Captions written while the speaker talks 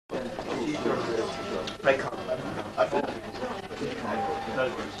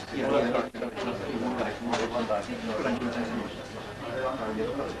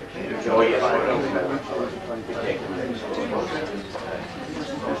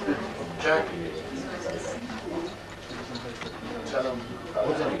Jack, tell him.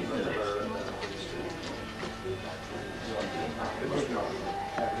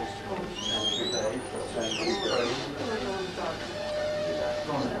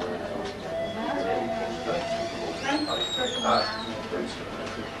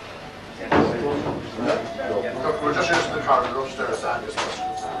 Look, we're just using the corridor upstairs and this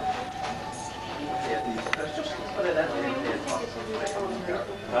question.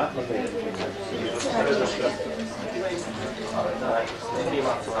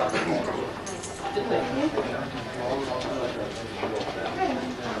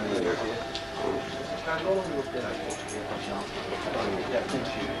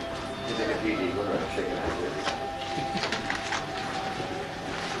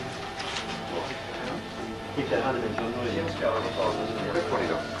 Keep that 100 and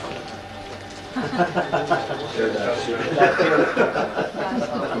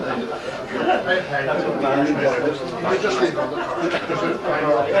I just leave on the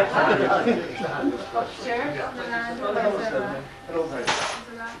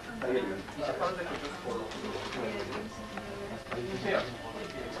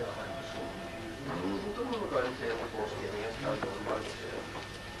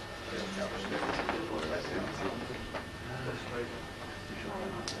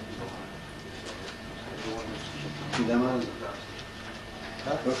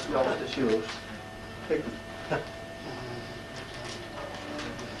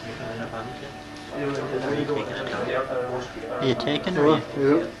Are you taking or are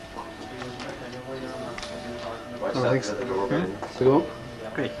you? Yeah. Thanks. Go.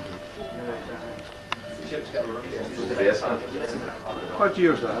 Great. What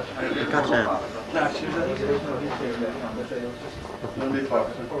year is that? Got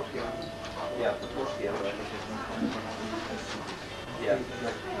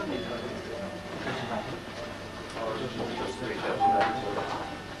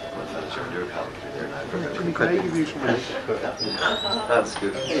Can I give you some money? That's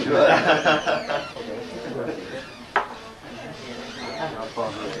good.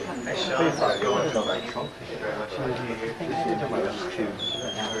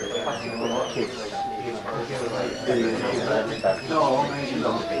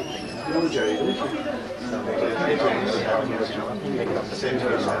 No, Jerry.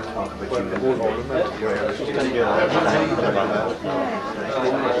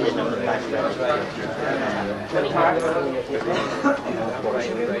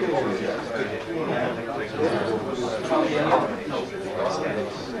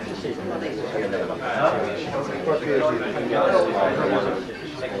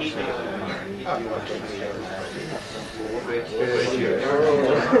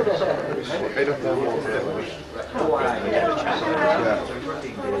 I don't know what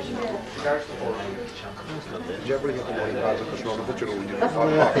did you ever get the money back because you're on a budget or you didn't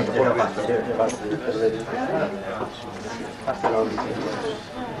find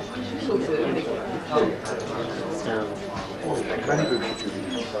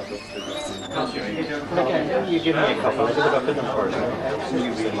You give me a couple, I look at them first.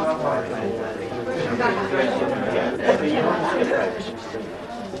 You really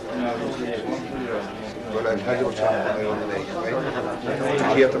well, I'll tell you what's happening on the night, right?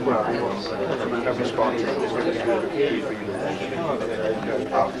 To hear them where every spot is really good for you.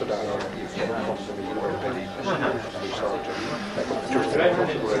 After that,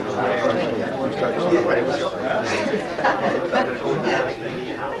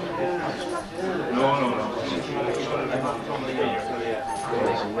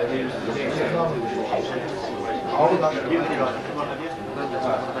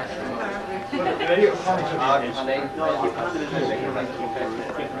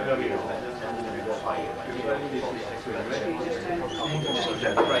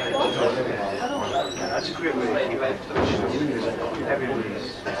 That's a great way to keep it.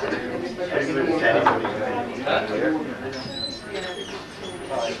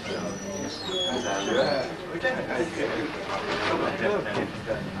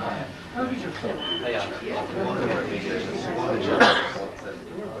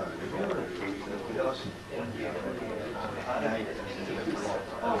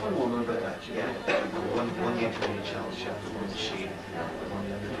 One game for the championship, one sheet,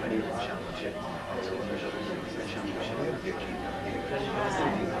 one championship,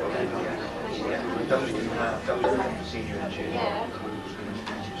 that was senior and junior.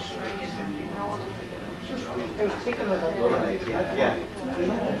 Yeah.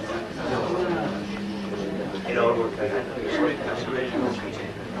 It all worked out.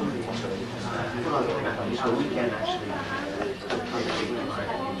 So we can actually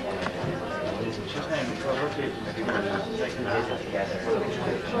just now together.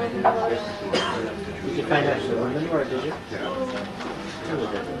 Did you find out from London or did you?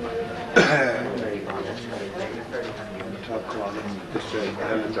 Top quality, this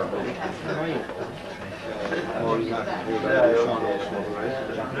Ellen Doherty. I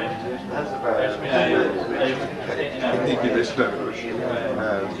think you missed that.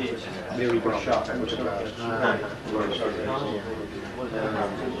 Mary Brown, which is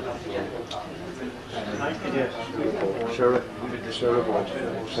Sarah Bond,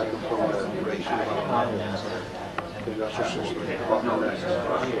 second from the race. That's her sister. And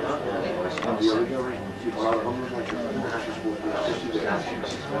the other people are on the she's working with 60 days.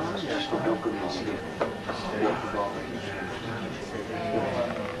 She's still helping us walk the dog.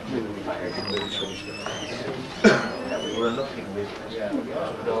 We were looking with a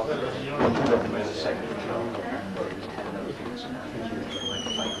second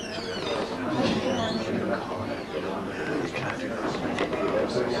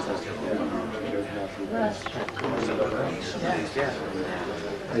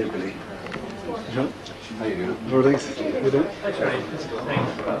Hey, Billy. How you doing? No, thanks. You doing?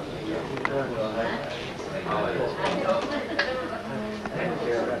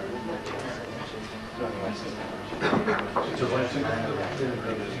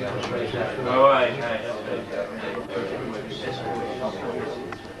 All right.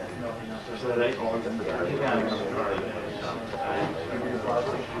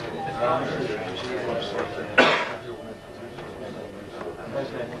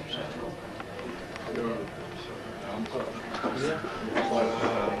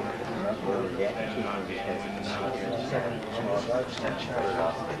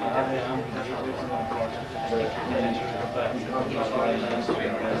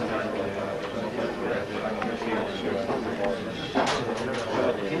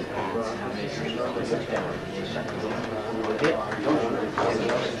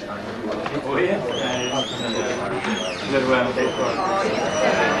 Oh yeah.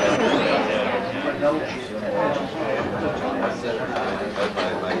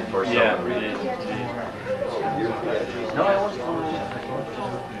 Yeah, really. No, I was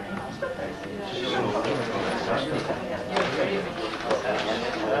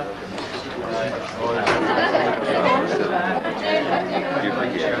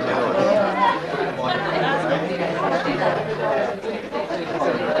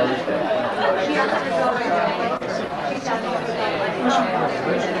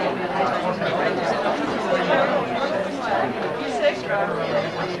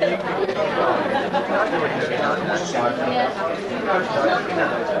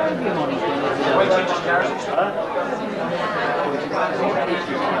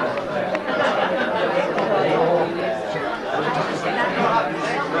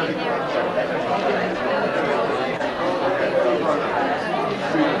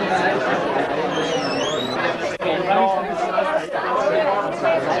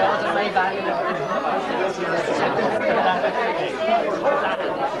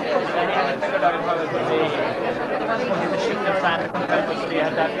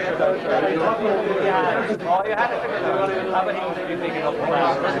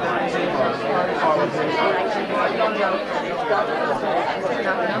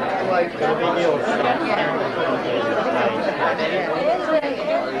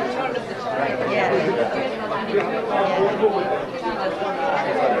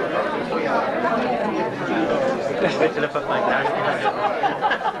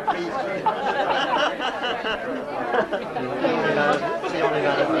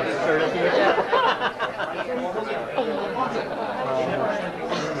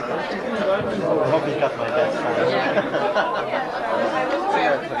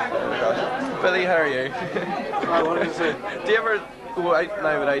Billy, how are you? Do you ever go out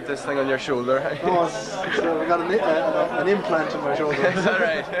now without this thing on your shoulder? No, so I got an implant in my shoulder. Is that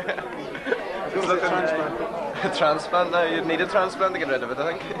right? It's a transplant. A transplant now? You'd need a transplant to get rid of it,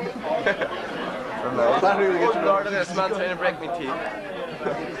 I think. Flattery to get Oh Lord, this man trying to break my teeth.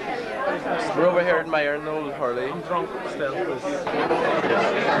 We're over here admiring the old Harley. I'm drunk still.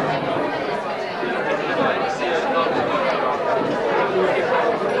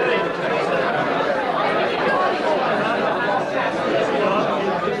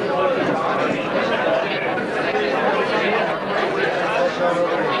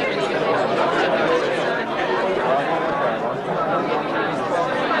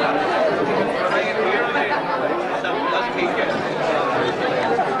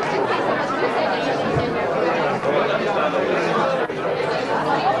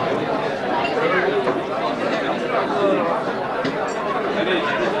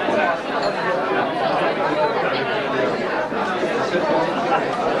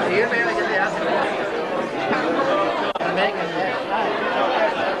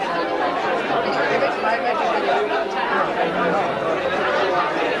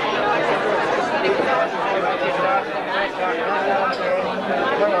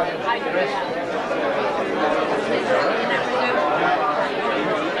 He's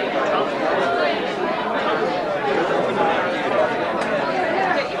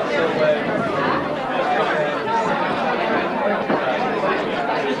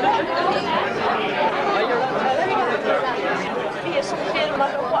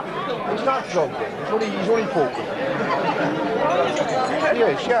not drunk then. He's only poking.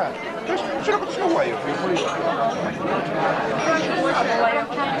 Yes, yeah. Just shut up, there's no way of it.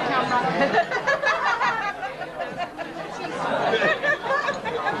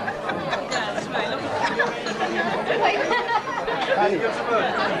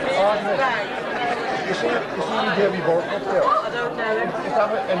 You see Debbie Burke up there? I don't know. Just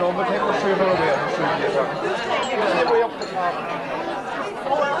have an overtake or three of her away and shoot you. Way up the top.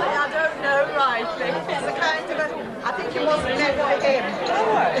 Well, I don't know, right. It's a kind of a, I think it wasn't meant for him.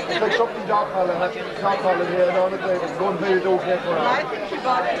 It's like something Doc Holland, Doc Holland here and on the day, go and pay the dough for it. I think he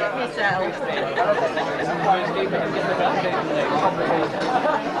bought it himself. Thank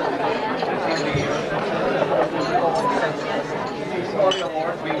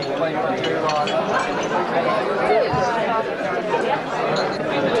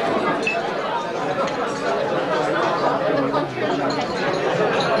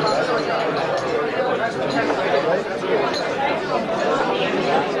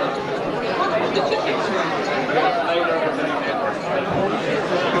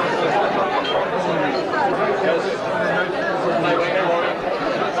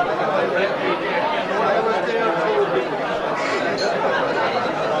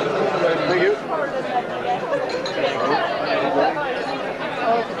you.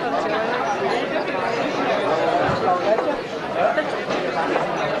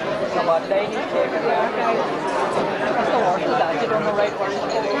 What they need to take it back. That's the worst of that. You don't know right where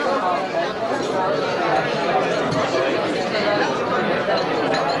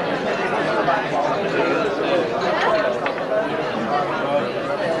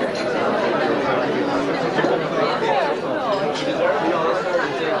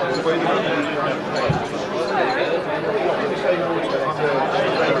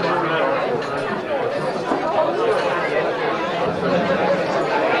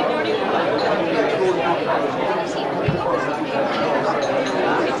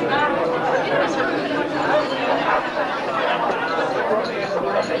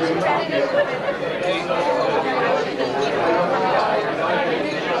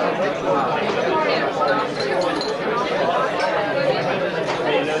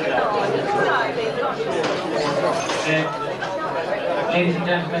Ladies and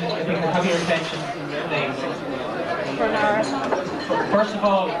gentlemen, if we can have your attention, please. First of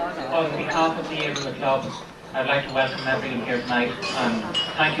all, on behalf of the Averil Club, I'd like to welcome everyone here tonight and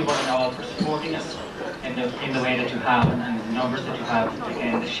thank you one and all for supporting us in the way that you have and the numbers that you have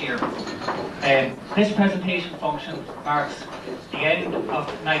again this year. This presentation function marks the end of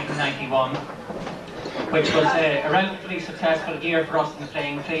 1991, which was a relatively successful year for us in the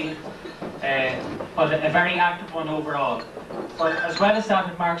playing field, but a very active one overall. But as well as that,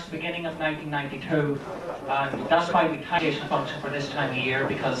 it marks the beginning of 1992, and that's why we presentation function for this time of year,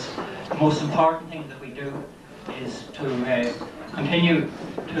 because the most important thing that we do is to continue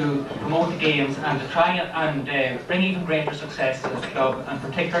to promote the games and to try and bring even greater success to the club, and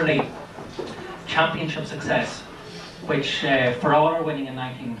particularly championship success, which for all our winning in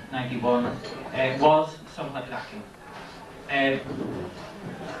 1991 was somewhat lacking.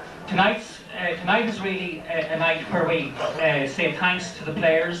 Tonight is really a night where we say thanks to the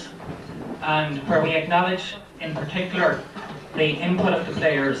players and where we acknowledge in particular the input of the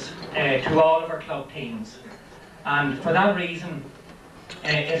players to all of our club teams. And for that reason,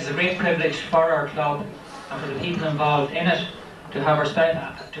 it is a great privilege for our club and for the people involved in it to have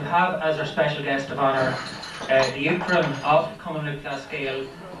as our special guest of honour the Ukraine of Cumbernauld Glasgow,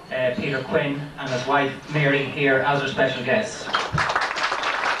 Peter Quinn, and his wife Mary here as our special guests.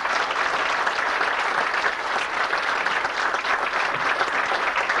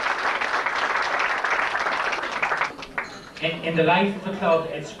 In the life of the club,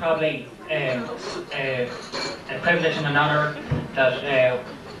 it's probably a privilege and an honour that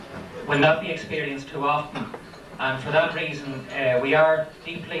will not be experienced too often, and for that reason we are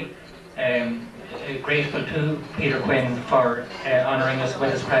deeply grateful to Peter Quinn for honouring us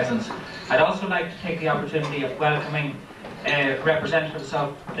with his presence. I'd also like to take the opportunity of welcoming representatives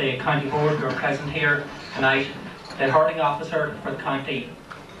of the county board who are present here tonight, the hurling officer for the county,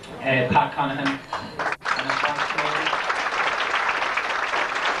 Pat Conahan, and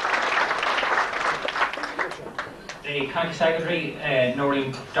the county secretary,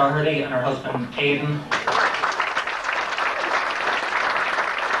 Noreen Doherty, and her husband Aidan.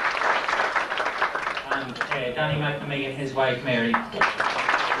 Danny McNamee and his wife Mary.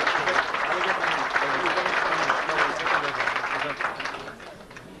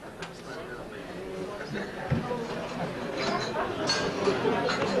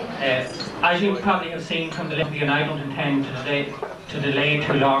 As you probably have seen from the Olympian, I don't intend to delay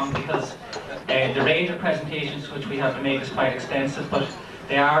too long because the range of presentations which we have to make is quite extensive, but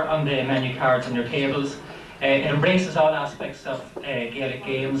they are on the menu cards on your tables. It embraces all aspects of Gaelic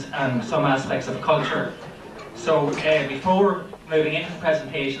games and some aspects of culture. So before moving into the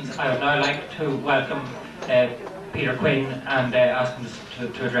presentations, I would now like to welcome Peter Quinn and ask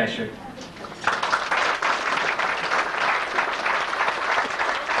him to address you.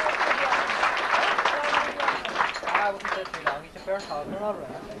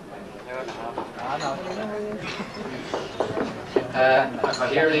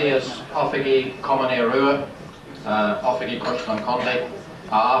 Here is Offigi Common Rua, Offigi Cushman Conley,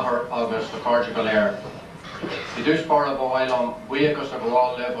 Ahar August the Cordial Air. The Deuce Bar of Oilon, Weagus of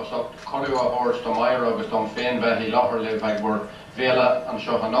Wall live us up, Corua Horse, the Meyer August on Fain Behi Loher live like were Vela and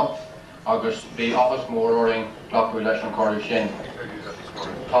Shohanop, August be Office Moor Oring, Clockwilesh and Cordy Shin.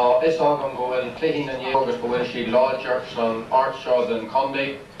 Is Ogam Goel, Clean and Ye August Goel, she Lodger, son Artshaw than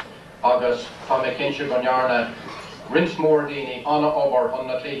Condy, August Tommy Kinship on Yarna. Rinse Moordini, Anna Ober,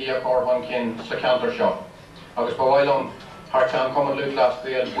 Honna Clehia, or Honkin, Secanter Shop. August Boylum, Hartan Common Luke last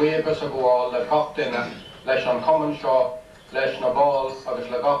field, Weagus of Wall, Le Coptin, Lesh on Common Shaw, Lesh na Ball, August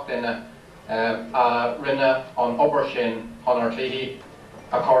Le Coptin, Rinna on Obershin, Honor Clehi,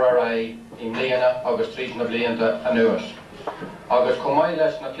 a Corarai, in Leana, August Region of Leanta, Anuas. August Comai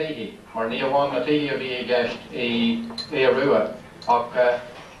Lesh na Clehi, Marnia Wan, Natia Viegest, Rua,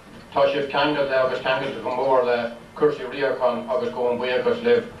 Toshif Kangal, August Kangal to come over the Cursi Riacon, August Cohen Weagus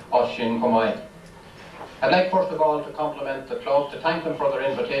live, Oshin Comai. I'd like first of all to compliment the club, to thank them for their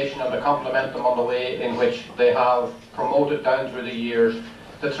invitation and to compliment them on the way in which they have promoted down through the years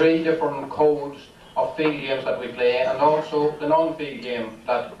the 3 different codes of field games that we play and also the non-field game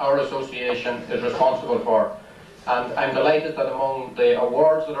that our association is responsible for. And I'm delighted that among the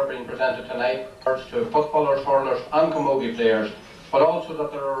awards that are being presented tonight, awards to footballers, hurlers and camogie players, but also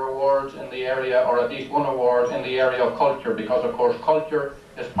that there are awards in the area, or at least one award in the area of culture, because of course culture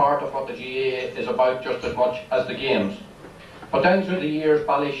is part of what the GAA is about just as much as the games. But down through the years,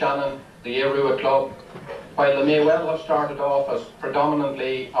 Ballyshannon, the Airua club, while they may well have started off as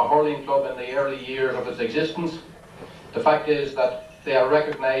predominantly a hurling club in the early years of its existence, the fact is that they are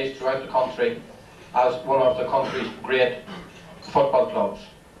recognised throughout the country as one of the country's great football clubs.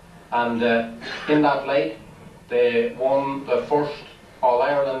 And in that light, they won the first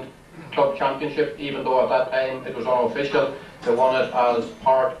All-Ireland Club Championship, even though at that time it was unofficial. They won it as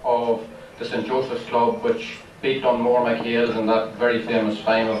part of the St Joseph's Club, which beat Dunmore McHale in that very famous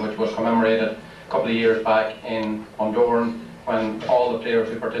final, which was commemorated a couple of years back in Bundoran, when all the players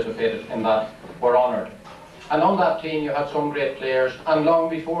who participated in that were honoured. And on that team you had some great players, and long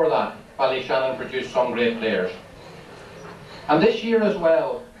before that, Ballyshannon produced some great players. And this year as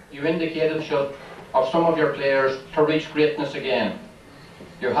well, you indicated of some of your players to reach greatness again.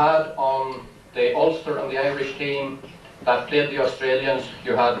 You had on the Ulster and the Irish team that played the Australians,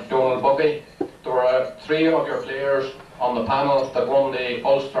 you had Donald Buggy. There were 3 of your players on the panel that won the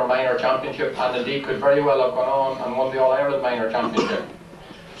Ulster Minor Championship and indeed could very well have gone on and won the All-Ireland Minor Championship.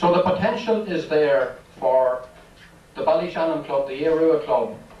 So the potential is there for the Ballyshannon club, the Airua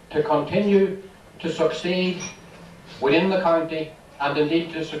club, to continue to succeed within the county and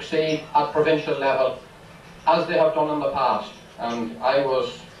indeed to succeed at provincial level as they have done in the past. And I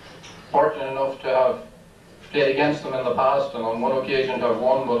was fortunate enough to have played against them in the past, and on one occasion to have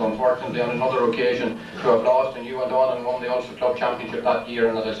won, but unfortunately on another occasion to have lost, and you went on and won the Ulster Club Championship that year.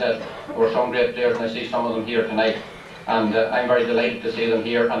 And as I said, there were some great players, and I see some of them here tonight, and I'm very delighted to see them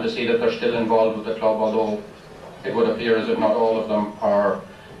here and to see that they're still involved with the club, although it would appear as if not all of them are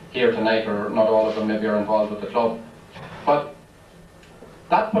here tonight, or not all of them maybe are involved with the club. But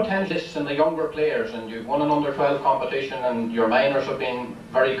that potential is in the younger players, and you've won an under-12 competition, and your minors have been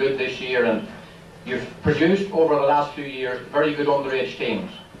very good this year, and you've produced over the last few years very good underage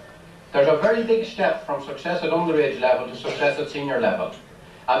teams. There's a very big step from success at underage level to success at senior level.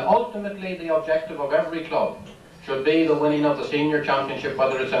 And ultimately the objective of every club should be the winning of the senior championship,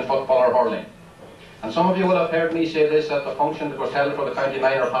 whether it's in football or hurling. And some of you will have heard me say this at the function that was held for the county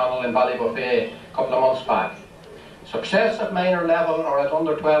minor panel in Ballybuffet a couple of months back. Success at minor level or at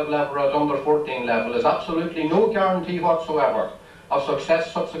under 12 level or at under 14 level is absolutely no guarantee whatsoever of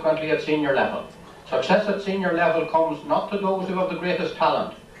success subsequently at senior level. Success at senior level comes not to those who have the greatest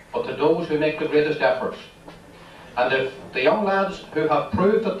talent, but to those who make the greatest efforts. And if the young lads who have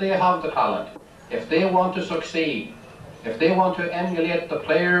proved that they have the talent if they want to succeed, if they want to emulate the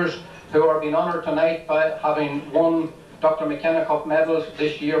players who are being honoured tonight by having won Dr. McKenna Cup medals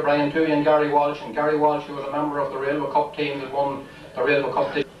this year, Brian Toohey and Gary Walsh who was a member of the Railway Cup team that won the Railway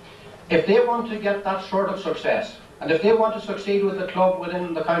Cup this year. If they want to get that sort of success, and if they want to succeed with the club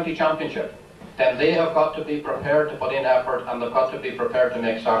within the county championship, then they have got to be prepared to put in effort, and they've got to be prepared to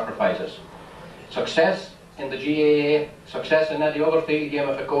make sacrifices. Success in the GAA, success in any other field game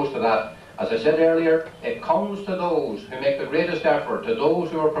if it goes to that, as I said earlier, it comes to those who make the greatest effort, to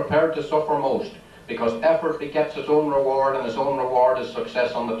those who are prepared to suffer most, because effort begets its own reward, and its own reward is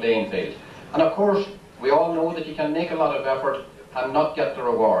success on the playing field. And of course, we all know that you can make a lot of effort and not get the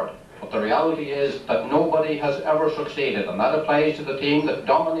reward. But the reality is that nobody has ever succeeded, and that applies to the team that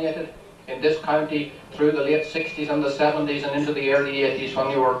dominated in this county through the late 60s and the 70s and into the early 80s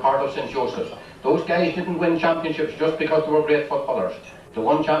when you were part of St. Joseph's. Those guys didn't win championships just because they were great footballers. They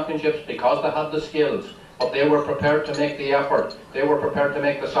won championships because they had the skills, but they were prepared to make the effort, they were prepared to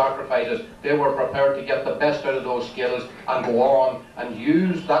make the sacrifices, they were prepared to get the best out of those skills and go on and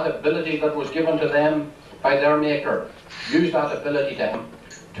use that ability that was given to them by their maker, use that ability to him,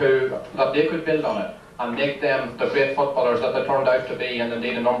 that they could build on it and make them the great footballers that they turned out to be. And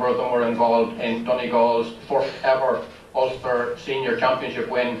indeed a number of them were involved in Donegal's first ever Ulster Senior Championship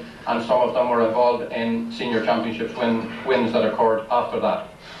win, and some of them were involved in Senior Championships wins that occurred after that.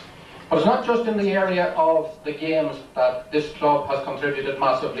 But it's not just in the area of the games that this club has contributed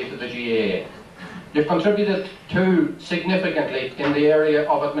massively to the GAA. You've contributed too significantly in the area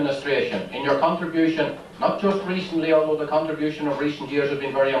of administration. In your contribution, not just recently, although the contribution of recent years has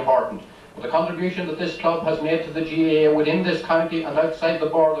been very important, but the contribution that this club has made to the GAA within this county and outside the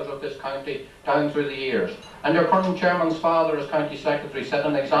borders of this county down through the years. And your current chairman's father as county secretary set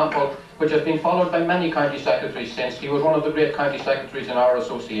an example which has been followed by many county secretaries since. He was one of the great county secretaries in our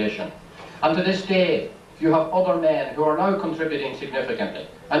association. And to this day, you have other men who are now contributing significantly.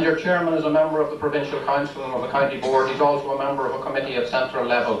 And your chairman is a member of the provincial council and of the county board. He's also a member of a committee at central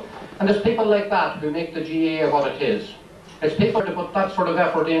level. And it's people like that who make the GAA what it is. It's people who put that sort of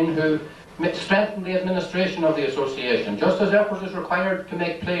effort in who strengthen the administration of the association. Just as effort is required to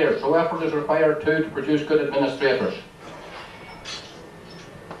make players, so effort is required too to produce good administrators.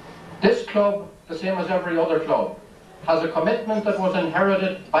 This club, the same as every other club, has a commitment that was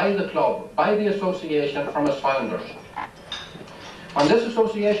inherited by the club, by the association from its founders. When this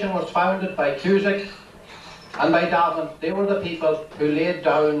association was founded by Cusack and by Davin, they were the people who laid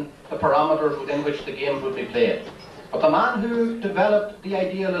down the parameters within which the games would be played. But the man who developed the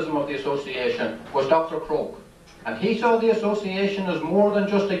idealism of the association was Dr. Croke. And he saw the association as more than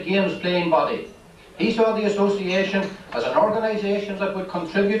just a games playing body. He saw the association as an organisation that would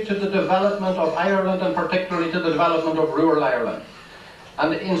contribute to the development of Ireland, and particularly to the development of rural Ireland.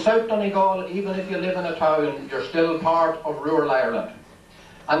 And in South Donegal, even if you live in a town, you're still part of rural Ireland.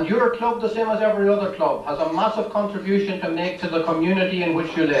 And your club, the same as every other club, has a massive contribution to make to the community in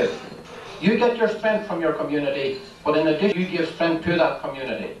which you live. You get your strength from your community, but in addition you give strength to that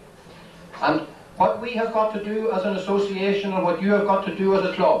community. And what we have got to do as an association, and what you have got to do as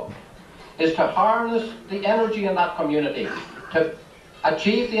a club, is to harness the energy in that community, to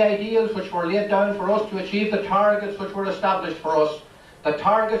achieve the ideals which were laid down for us, to achieve the targets which were established for us, the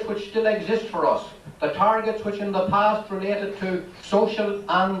targets which still exist for us, the targets which in the past related to social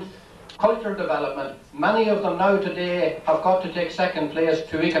and cultural development. Many of them now today have got to take second place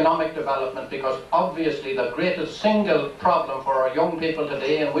to economic development, because obviously the greatest single problem for our young people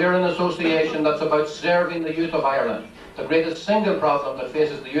today, and we're an association that's about serving the youth of Ireland, the greatest single problem that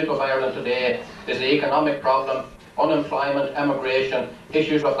faces the youth of Ireland today is the economic problem, unemployment, emigration,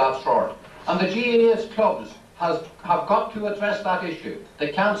 issues of that sort. And the GAA's clubs have got to address that issue.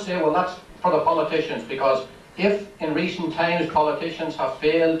 They can't say, well, that's for the politicians, because if in recent times politicians have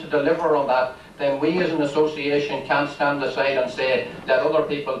failed to deliver on that, then we as an association can't stand aside and say, let other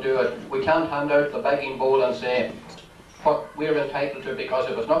people do it. We can't hand out the begging bowl and say what we're entitled to, because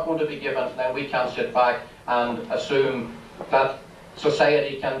if it's not going to be given, then we can't sit back and assume that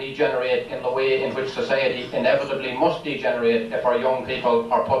society can degenerate in the way in which society inevitably must degenerate if our young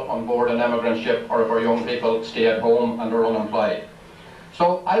people are put on board an emigrant ship, or if our young people stay at home and are unemployed.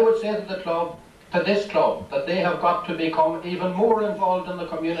 So I would say to the club, to this club, that they have got to become even more involved in the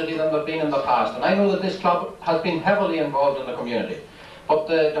community than they've been in the past. And I know that this club has been heavily involved in the community. But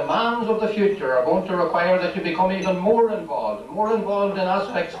the demands of the future are going to require that you become even more involved in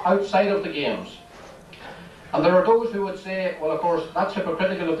aspects outside of the games. And there are those who would say, well, of course, that's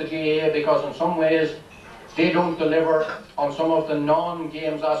hypocritical of the GAA, because in some ways they don't deliver on some of the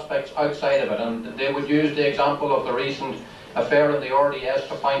non-games aspects outside of it. And they would use the example of the recent affair in the RDS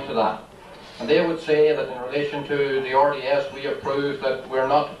to point to that. and they would say that in relation to the RDS we have proved that we're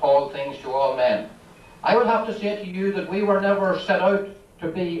not all things to all men. I would have to say to you that we were never set out to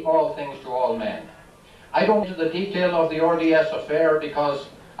be all things to all men. I don't get into the detail of the RDS affair because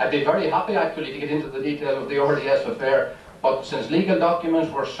I'd be very happy actually to get into the detail of the RDS affair, but since legal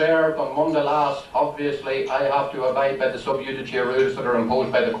documents were served on Monday last, obviously I have to abide by the sub judice rules that are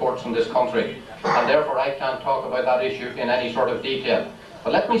imposed by the courts in this country, and therefore I can't talk about that issue in any sort of detail.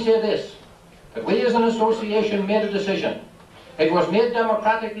 But let me say this, that we as an association made a decision. It was made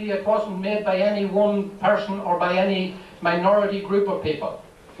democratically, it wasn't made by any one person or by any minority group of people.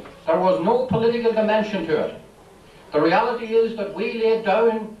 There was no political dimension to it. The reality is that we laid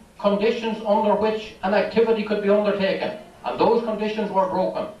down conditions under which an activity could be undertaken, and those conditions were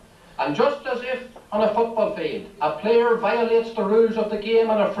broken. And just as if on a football field a player violates the rules of the game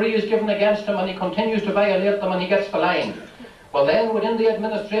and a free is given against him and he continues to violate them and he gets the line, well then within the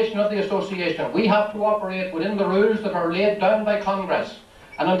administration of the association we have to operate within the rules that are laid down by Congress,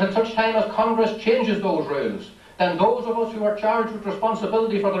 and until such time as Congress changes those rules, then those of us who are charged with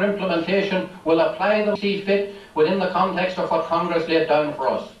responsibility for their implementation will apply them see fit within the context of what Congress laid down for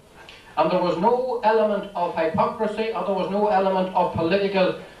us. And there was no element of hypocrisy, or there was no element of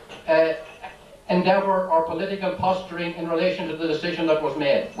political endeavour or political posturing in relation to the decision that was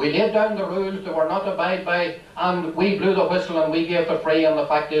made. We laid down the rules, they were not abided by, and we blew the whistle and we gave the free, and the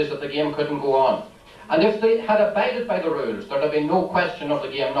fact is that the game couldn't go on. And if they had abided by the rules, there would have been no question of the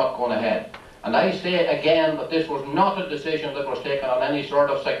game not going ahead. And I say again that this was not a decision that was taken on any sort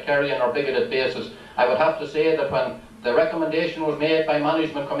of sectarian or bigoted basis. I would have to say that when the recommendation was made by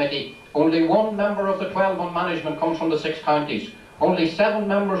Management Committee, only one member of the 12 on management comes from the 6 counties. Only 7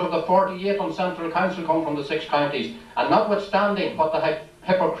 members of the 48 on Central Council come from the 6 counties. And notwithstanding what the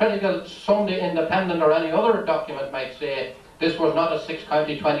hypocritical Sunday Independent or any other document might say, this was not a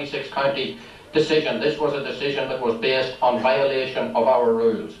 6-county, 26-county decision. This was a decision that was based on violation of our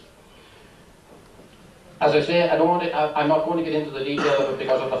rules. As I say, I'm not going to get into the detail of it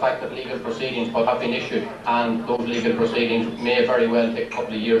because of the fact that legal proceedings have been issued, and those legal proceedings may very well take a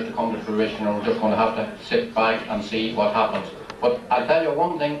couple of years to come to fruition, and we're just going to have to sit back and see what happens. But I'll tell you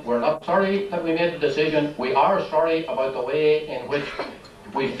one thing, we're not sorry that we made the decision. We are sorry about the way in which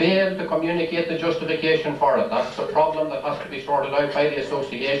we failed to communicate the justification for it. That's a problem that has to be sorted out by the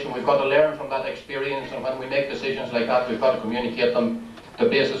association. We've got to learn from that experience, and when we make decisions like that, we've got to communicate them, the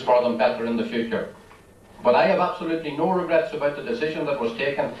basis for them better in the future. But I have absolutely no regrets about the decision that was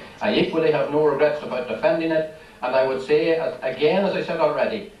taken. I equally have no regrets about defending it. And I would say, again, as I said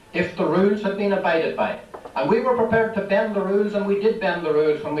already, if the rules had been abided by, and we were prepared to bend the rules, and we did bend the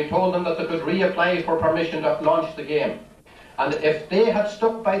rules when we told them that they could reapply for permission to launch the game. And if they had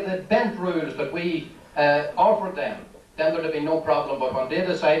stuck by the bent rules that we offered them, then there'd have been no problem. But when they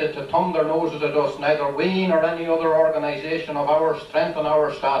decided to thumb their noses at us, neither we nor any other organisation of our strength and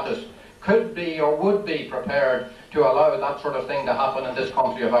our status could be or would be prepared to allow that sort of thing to happen in this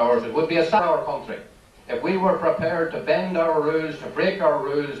country of ours. It would be a sad our country if we were prepared to bend our rules, to break our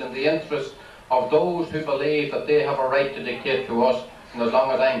rules in the interest of those who believe that they have a right to dictate to us. And as long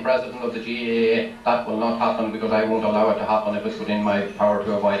as I'm president of the GAA, that will not happen, because I won't allow it to happen if it's within my power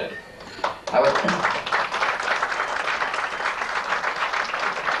to avoid it.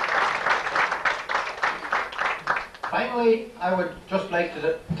 Finally, I would just like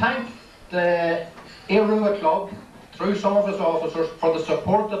to thank the Arua Club, through some of its officers, for the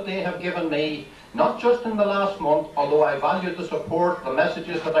support that they have given me, not just in the last month, although I valued the support, the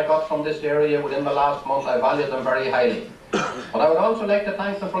messages that I got from this area within the last month, I value them very highly. But I would also like to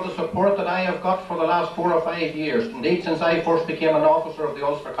thank them for the support that I have got for the last 4 or 5 years. Indeed, since I first became an officer of the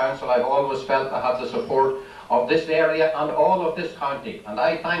Ulster Council, I've always felt I had the support of this area and all of this county. And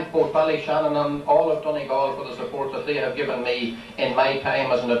I thank both Ballyshannon and all of Donegal for the support that they have given me in my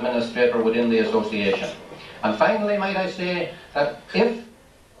time as an administrator within the association. And finally, might I say that if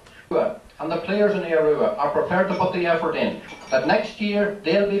and the players in Arua are prepared to put the effort in, that next year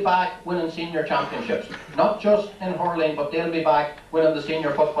they'll be back winning senior championships. Not just in hurling, but they'll be back winning the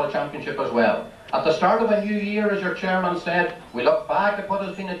senior football championship as well. At the start of a new year, as your chairman said, we look back at what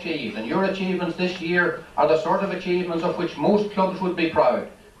has been achieved, and your achievements this year are the sort of achievements of which most clubs would be proud.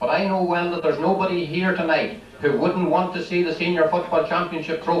 But I know well that there's nobody here tonight who wouldn't want to see the senior football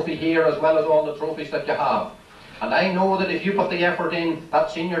championship trophy here, as well as all the trophies that you have. And I know that if you put the effort in, that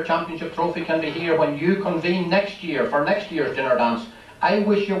senior championship trophy can be here when you convene next year for next year's dinner dance. I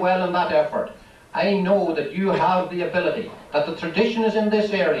wish you well in that effort. I know that you have the ability, that the tradition is in this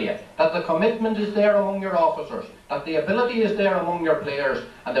area, that the commitment is there among your officers, that the ability is there among your players,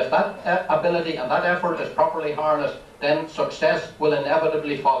 and if that ability and that effort is properly harnessed, then success will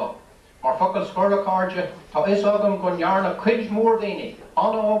inevitably follow. mar focail scoire cardja, tá is agam gon jarna cuid mór daoine,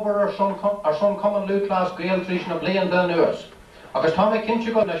 anna obair ar son Common Lúthchleas Gael trís na bliain den nuas. Agus tá mé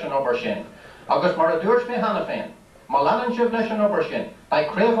cinse go leis an obair sin. Agus mar a dúirs mé hana féin, má leanann sibh leis an obair sin, ba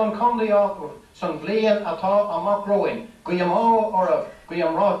craobh an comdaí ácamh san bbliain atá amach roin, go am á ormh, go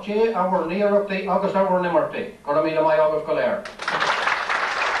am rá dé ábhar níorachtaí agus ábhar nimmartaí, go raibh míle mai agus go léir.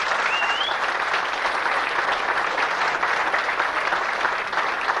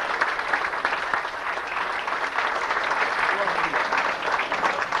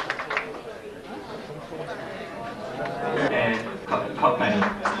 Cup medal.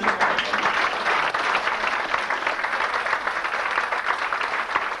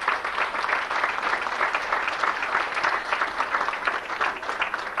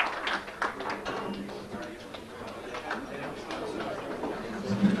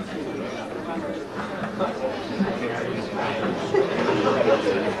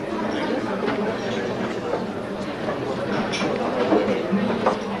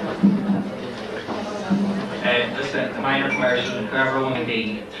 Just a minor commercial. Whoever won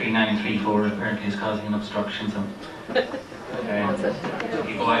the 3934 apparently is causing an obstruction. So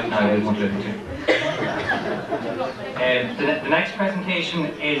you go out now. We won't look at you. The next presentation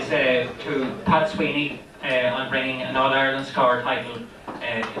is to Pat Sweeney on bringing an All-Ireland score title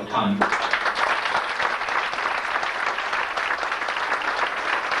in time.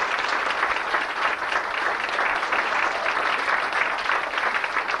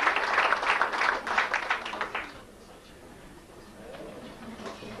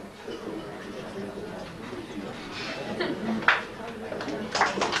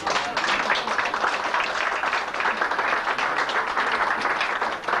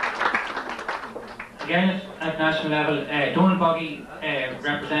 Again, at national level, Donald Boggy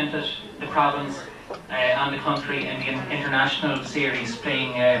represented the province and the country in the international series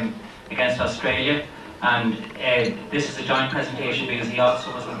playing against Australia, and this is a joint presentation because he also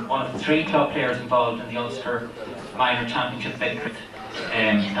was one of the 3 club players involved in the Ulster Minor Championship victory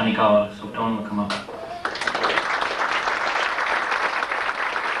in Donegal. So Donald will come up.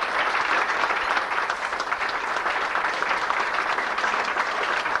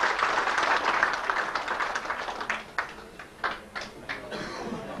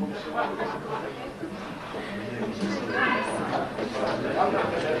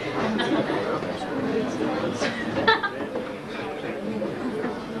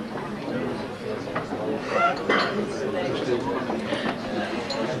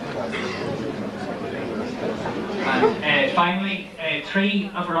 And finally,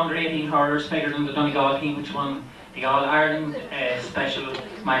 3 of our under-18 hurlers figured in the Donegal team, which won the All-Ireland Special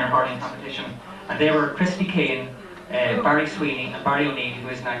Minor Hurling Competition, and they were Christy Kane, Barry Sweeney and Barry O'Neill, who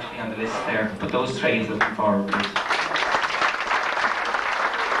isn't actually on the list there, but those 3 is looking forward, please.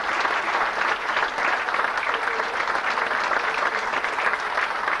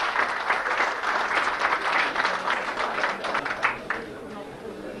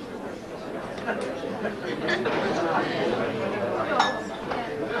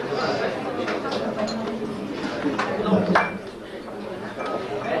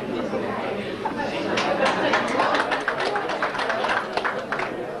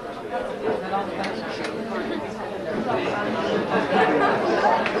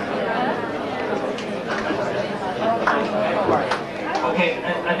 Okay,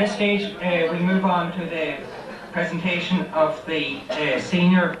 at this stage we move on to the presentation of the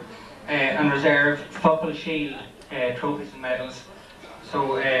senior and reserve Football Shield trophies and medals.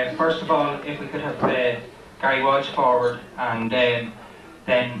 So first of all, if we could have Gary Walsh forward, and then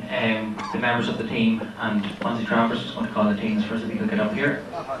the members of the team, and Fonzie Travers is going to call the teams first, if we could get up here.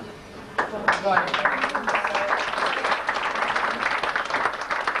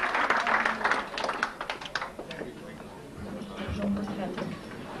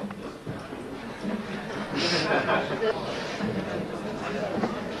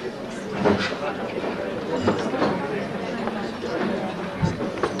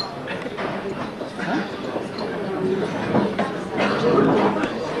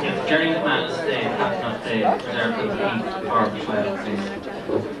 Jerry McMahon is the captain of the reserve team forward as well, please.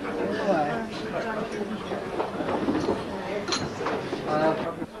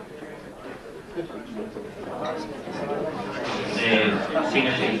 The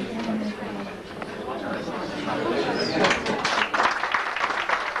senior team.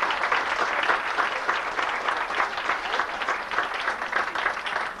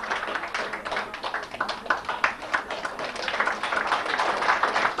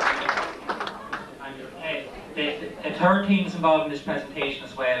 The third team is involved in this presentation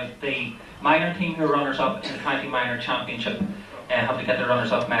as well. The minor team who are runners-up in the County Minor Championship. have to get the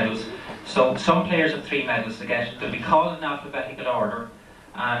runners-up medals. So some players have 3 medals to get. They'll be called in alphabetical order,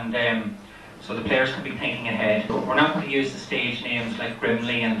 and so the players can be thinking ahead. We're not going to use the stage names like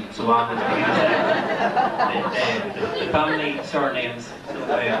Grimley and so on. We're going to use the family surnames. So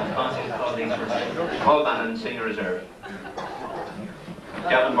Fonzie will call these first. Paul Bannon, singer reserve.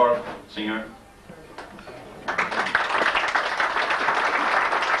 Gavin Burke, singer.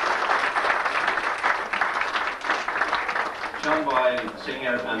 Sean Boyle,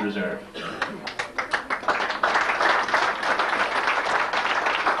 singer and reserve.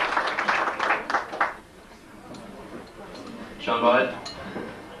 Sean Boyle.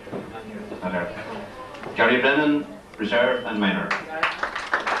 Okay. Gary Brennan, reserve and minor.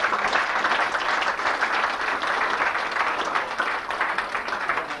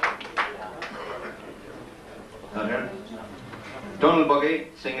 Not here. Donald Buggy,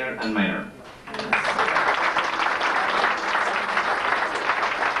 singer and minor.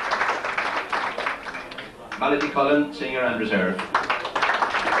 Malady Cullen, singer and reserve.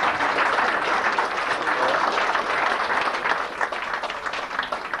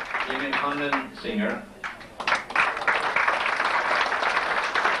 Eamon Conlon, singer.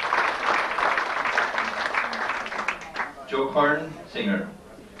 Joe Corn, singer.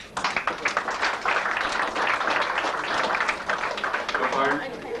 Joe Corn.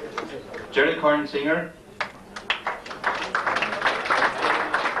 Jerry Corn, singer.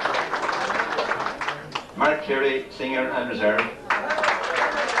 Mark Cleary, singer and reserve.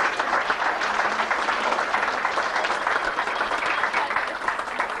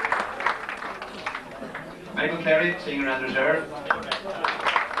 Michael Cleary, singer and reserve.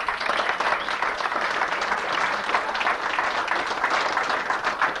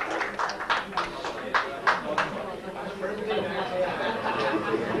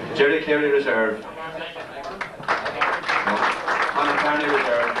 Jerry Cleary, reserve. Conor Carney,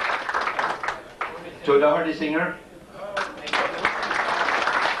 reserve. Joe Doherty, singer.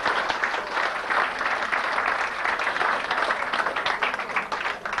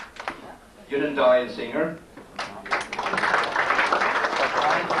 Ewan Doyle, singer.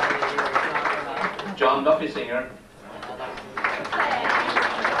 John Duffy, singer.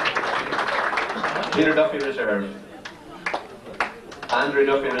 Peter Duffy, reserve. Andrew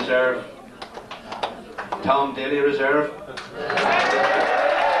Duffy, reserve. Tom Daly, reserve.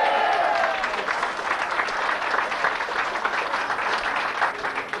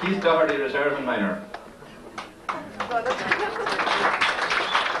 Keith Doherty, reserve and minor. Keith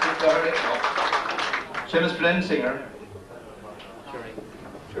Doherty, no. Seamus Flynn, singer.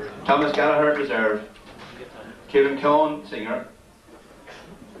 Thomas Gallagher, reserve. Kieran Cohen, singer.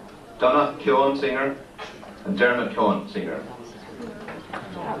 Donna Cohen, singer. And Dermot Cohen, singer.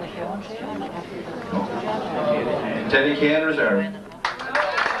 No. Teddy Kane, reserve.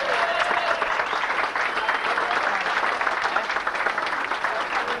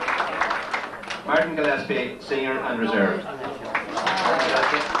 Martin Gillespie, singer and reserve.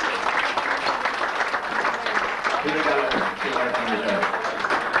 Peter Gallagher, singer and reserve.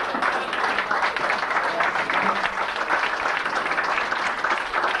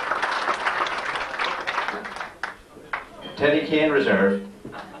 Teddy Kane, reserve.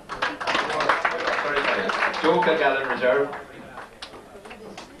 Joe Kilgallen, reserve.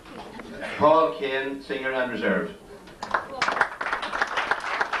 Paul Kane, singer and reserve.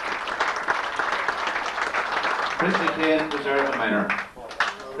 Christy Kane, reserve and minor.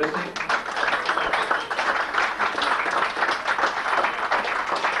 Christy.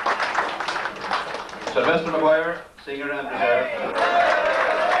 Sylvester McGuire, singer and reserve.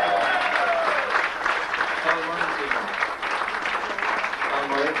 Paul Murray, singer. Paul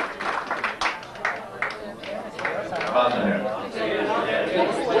Murray. Boston here.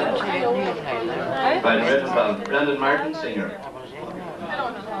 By the red and bell. Brandon Martin, singer.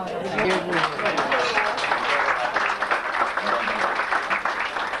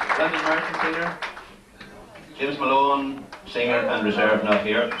 Brandon Martin, singer. James Malone, singer and reserve, not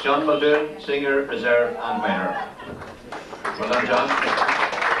here. John Muldoon, singer, reserve and minor. Well done, John.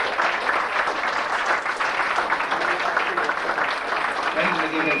 Megan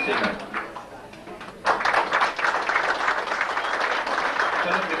McGeehan, singer.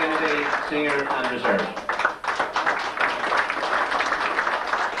 Philip McGinnity, singer and reserve.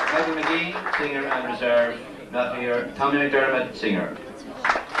 Megan McGee, singer and reserve, not here. Tommy McDermott, singer.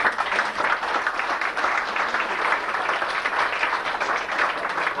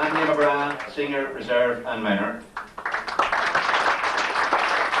 Anthony McGrath, singer, reserve and minor.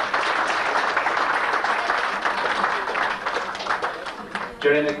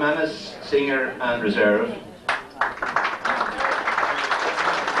 Jerry McManus, singer and reserve.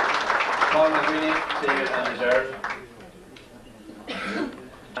 Paul McGreeny, senior and reserve.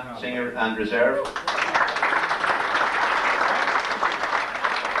 Senior and reserve.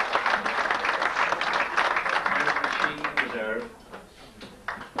 Reserve.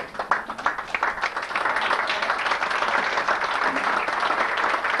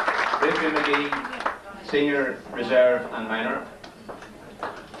 Rachel McGee, senior reserve and minor.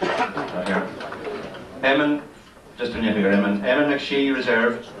 Right here. Eamon, just on your figure, Eamon McShee,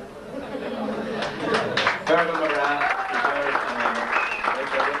 reserve. Fergal McGrath, reserve and minor.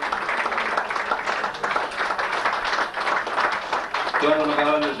 Donald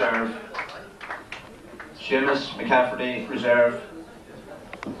McGowan, reserve. Seamus McCafferty, reserve.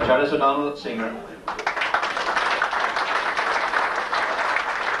 Charles O'Donnell, senior.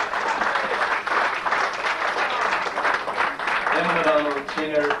 Eamon O'Donnell,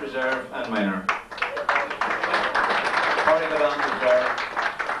 senior, reserve and minor. Corey Godan, reserve.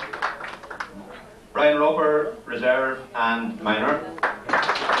 Brian Roper, reserve and minor.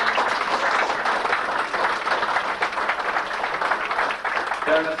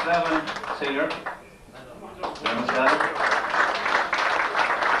 Dermot Slevin, senior. Dermot Slevin.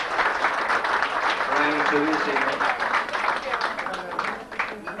 Brian Cooey, senior.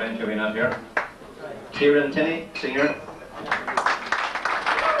 Brian Cooey not here. Kieran Tinney, senior.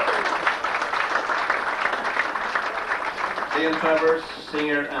 Ian Travers,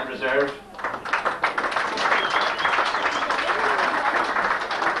 senior and reserve.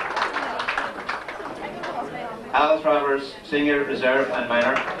 Al Travers, senior, reserve and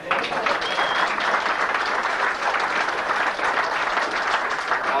minor.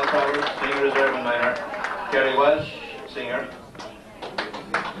 Al Travers, senior, reserve and minor. Gary Welsh, senior.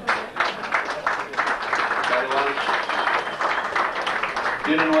 Gary Welsh.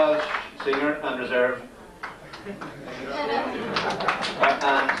 Ewan Welsh, senior and reserve.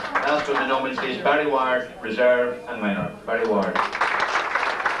 And last but no means least, Barry Ward, reserve and minor. Barry Ward.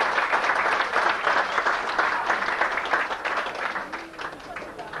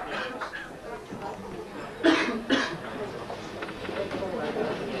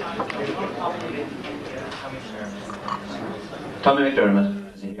 Tommy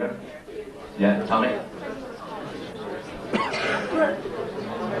McDermott, is he here? Yeah, Tommy.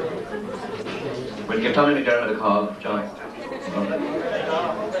 We'll give Tommy McDermott a call, John.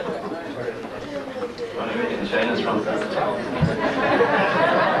 Where are you getting Shayna's from?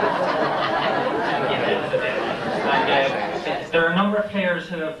 There are a number of players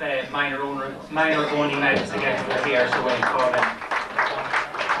who have minor only medals to get from here, so we'll call them.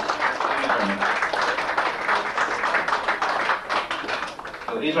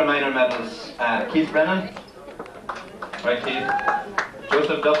 So these are minor medals. Keith Brennan, right Keith.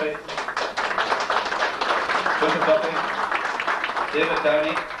 Joseph Duffy.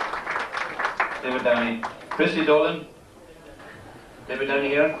 David Downey. Christy Dolan. David Downey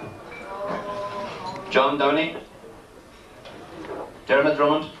here. John Downey. Dermot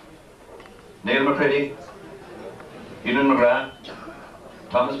Drummond. Neil McCready. Ewan McGrath.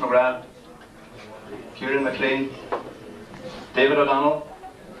 Thomas McGrath. Kieran McLean. David O'Donnell.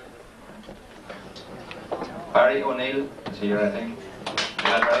 Barry O'Neill is here, I think. Is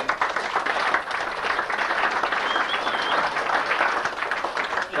that right?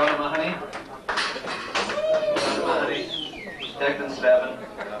 John O'Mahony. Declan Slevin.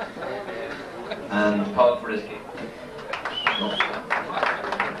 And Paul Frisky.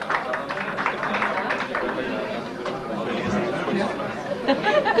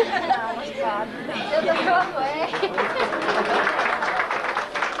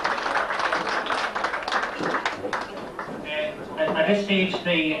 At this stage,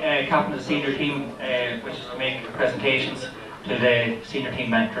 the captain of the senior team wishes to make presentations to the senior team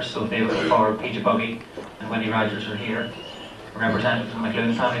mentors, so if they would come forward, PJ Buggy and Wendy Rogers are here. A representative from the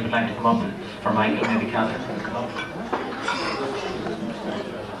McLoone family would like to come up for Michael, maybe Catherine would come up.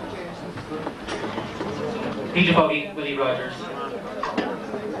 PJ Buggy, Willie Rogers,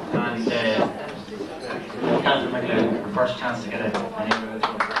 and Catherine McLoone, first chance to get an interview.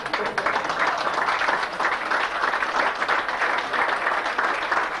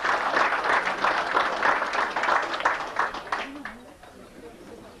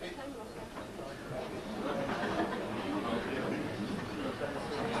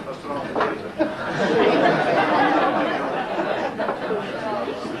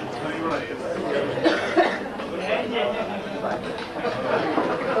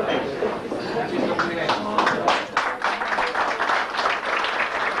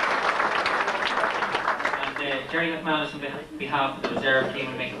 Jerry McManus, on behalf of the reserve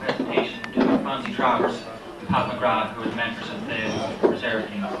team, will make a presentation to Francie Travers and Pat McGrath, who are the mentors of the reserve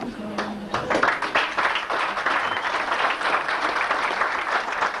team.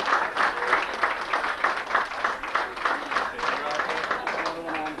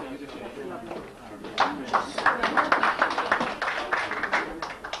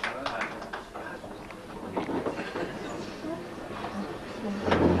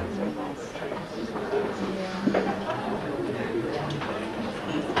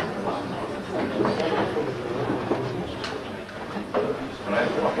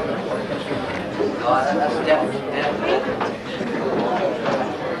 that's definitely.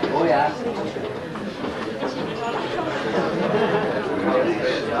 Oh yeah.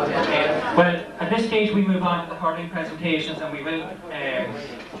 Well, at this stage we move on to the hurling presentations, and we will.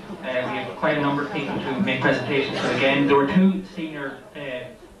 We have quite a number of people to make presentations. So again, there were two senior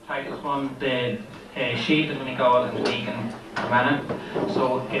titles, one the Shield in Donegal and the League in Fermanagh.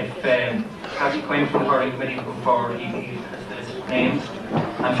 So if Patrick Quinn from the hurling committee will come forward, he has the list of names.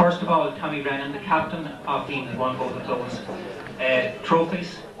 And first of all, Tommy Brennan, the captain of the team that won both of those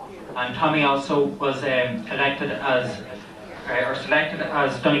trophies. And Tommy also was elected as or selected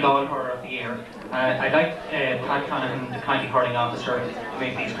as Donegal Hurler of the Year. I'd like Pat Conaghan, the county hurling officer, to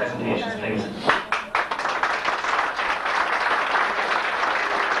make these presentations, please.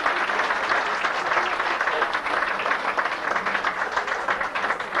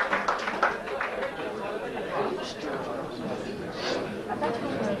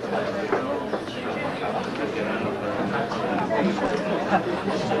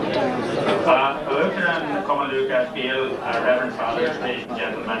 Reverend Fathers, ladies and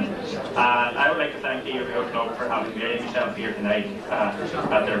gentlemen, I would like to thank the Aero Club for having me and myself here tonight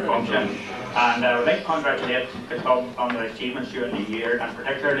at their function, and I would like to congratulate the club on their achievements during the year, and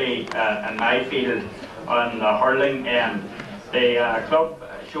particularly in my field on the hurling. The club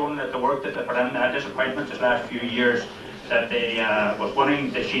shown that the work that they put in, disappointments this last few years, that they was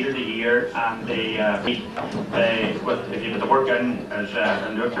winning the Shield of the Year, and if you put the work in, as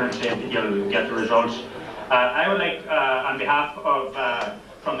Nuchtern said, you'll get the results. I would like, on behalf of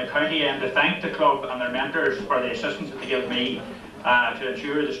from the county end, to thank the club and their mentors for the assistance that they give me to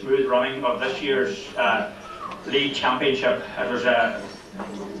ensure the smooth running of this year's league championship. It was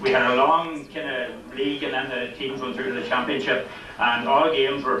we had a long kind of league, and then the teams went through to the championship, and all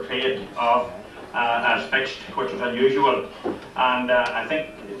games were played off as fixed, which was unusual. And I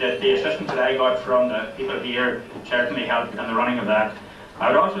think that the assistance that I got from the people here certainly helped in the running of that. I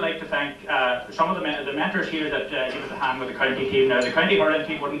would also like to thank some of the mentors here that gave us a hand with the county team. Now, the county hurling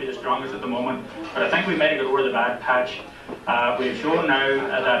team wouldn't be the strongest at the moment, but I think we made it over the bad patch. We've shown now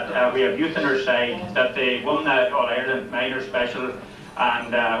that we have youth on our side, that they won the All-Ireland minor special,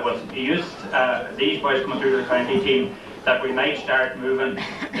 and with the youth, these boys coming through to the county team, that we might start moving.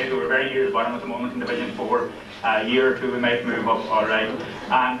 Maybe we're very near the bottom at the moment in Division 4. A year or two we might move up all right.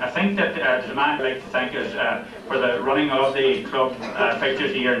 And I think that the man I'd like to thank is for the running of the club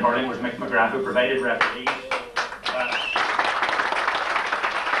fixtures here in hurling was Mick McGrath, who provided referees.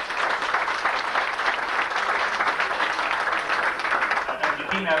 The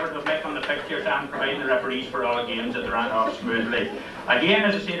team effort of Mick on the fixtures and providing the referees for all games that ran off smoothly. Again,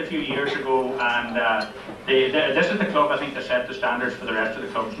 as I said a few years ago, and this is the club I think that set the standards for the rest of the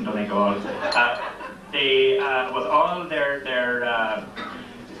clubs in Donegal. With all their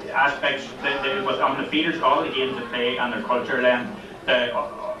aspects, with on the feeders, all the games they play and their culture, then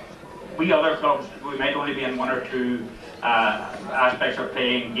we other clubs, we might only be in one or two aspects of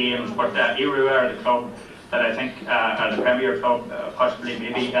playing games, but Irua are the club that I think are the premier club, possibly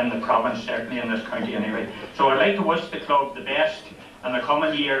maybe in the province, certainly in this county anyway. So I'd like to wish the club the best in the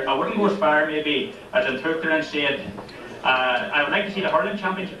coming year. I wouldn't go as far maybe as Nuchtern said. I would like to see the hurling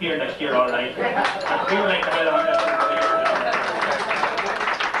championship here next year, all right. We would like to have it on this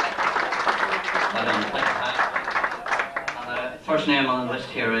Well done, thank you, Pat. And the first name on the list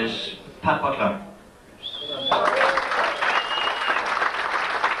here is Pat Butler.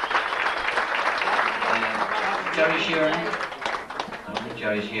 Jerry Sheeran. I don't think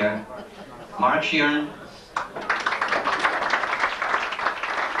Jerry's here. Mark Sheeran.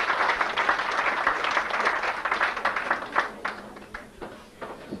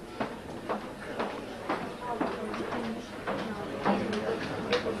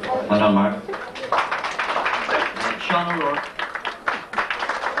 Well done, Mark. Sean O'Rourke.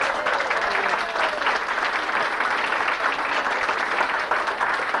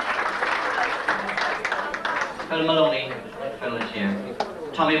 Phil Maloney. Phil is here.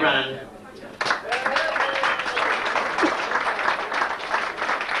 Tommy Brennan.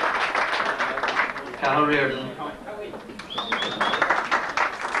 Carol Reardon.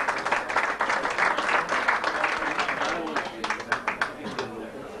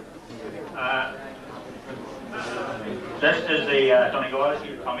 This is the Donegal,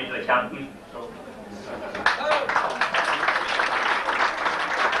 you Tommy, to the captain.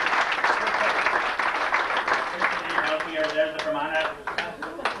 There's the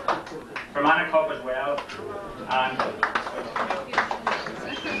Fermanagh Cup as well, and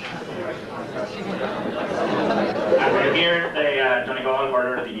we're here the Donegal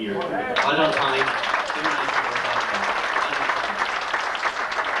Hurler of the Year. Well done, Tommy.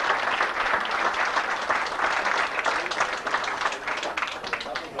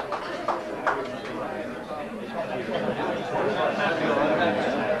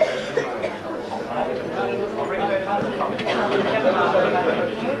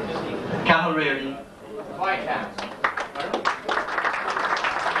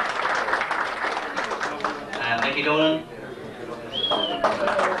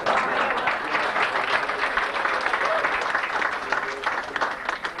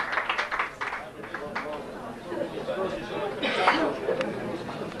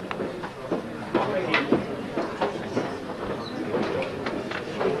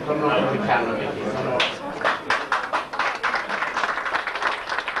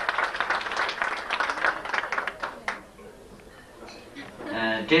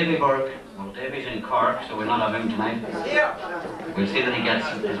 Davy Burke, well, Davy's in Cork, so we'll not have him tonight. We'll see that he gets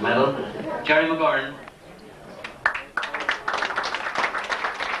his medal. Jerry McGorn.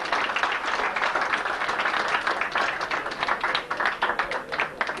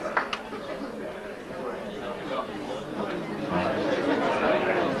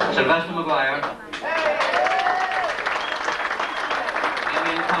 Sylvester Maguire.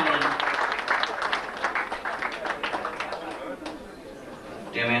 Damien Conlon.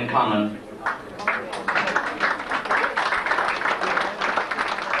 Damien Conlon.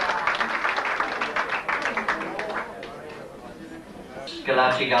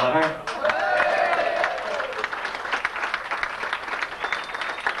 Scalacci Gallagher.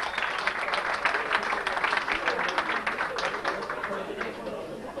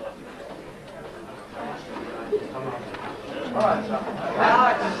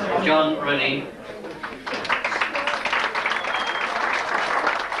 John Rennie.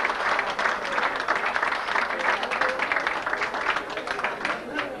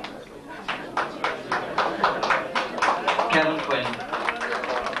 Kevin Quinn.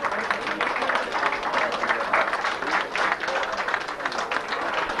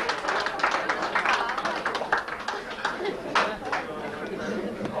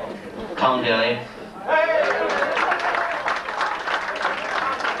 Tom Daly.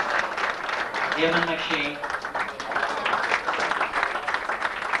 Eamon McShee.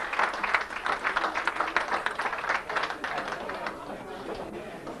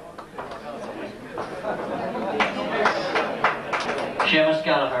 Seamus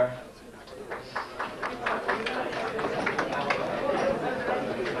Gallagher.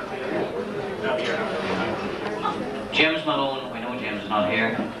 James Malone, we know James is not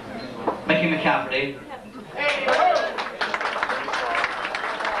here. Mickey McCafferty.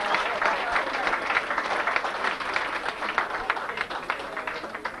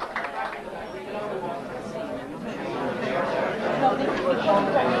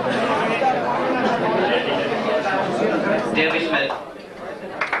 Davy Smith.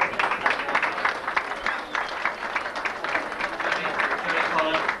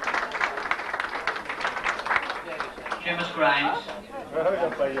 Seamus Grimes.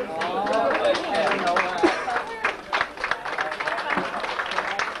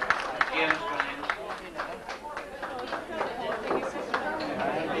 James Grimes.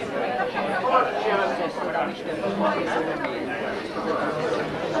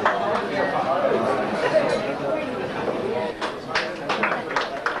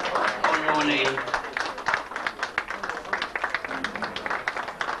 O'Neill.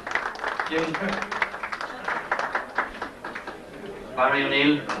 Barry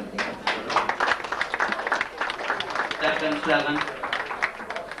O'Neill. Declan Slevin.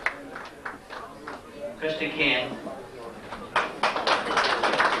 Christy Kane.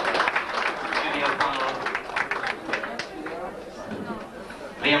 Judy O'Connell.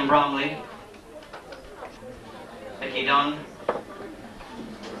 Liam Bromley. Mickey Dunn.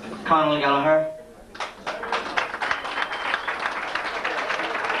 Conal Gallagher.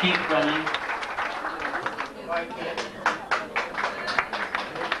 Keith Brennan.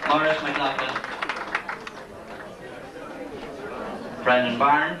 Morris McLaughlin. Brendan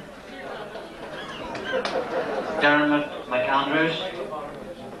Byrne. Darren McAndrews.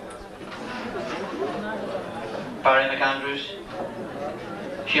 Barry McAndrews.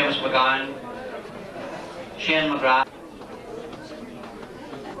 Seamus McGowan. Shane McGrath.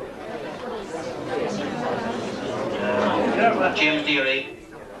 James Deary.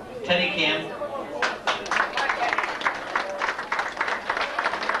 Teddy Kane.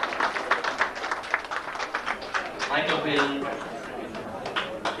 Michael Whelan.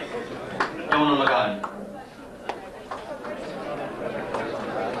 Donald McGowan.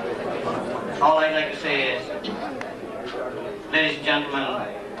 All I'd like to say is, ladies and gentlemen,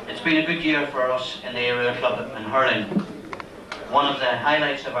 it's been a good year for us in the area club in hurling. One of the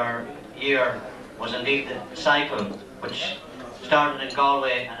highlights of our year was indeed the cycle, which started in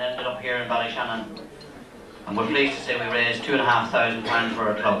Galway and ended up here in Ballyshannon. And we're pleased to say we raised £2,500 for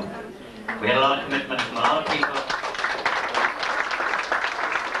our club. We had a lot of commitment from a lot of people.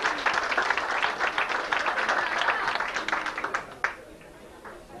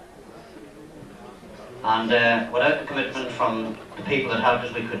 And without the commitment from the people that helped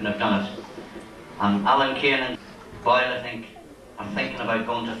us, we couldn't have done it. Alan Kane and Boyle, I think, are thinking about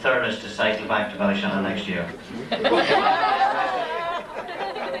going to Thurles to cycle back to Ballyshannon next year.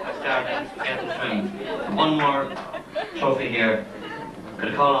 Starting getting through. One more trophy here.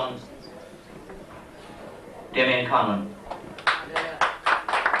 Could I call on Damien Conlon?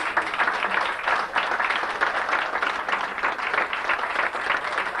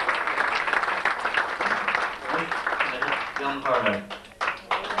 Young hurler.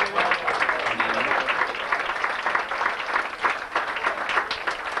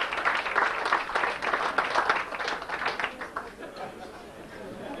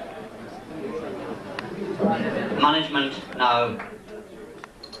 Management now.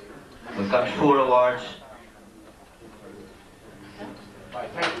 We've got 4 awards. Can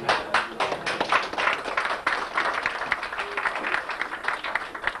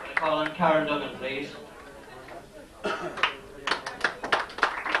I call on Karen Duggan, please?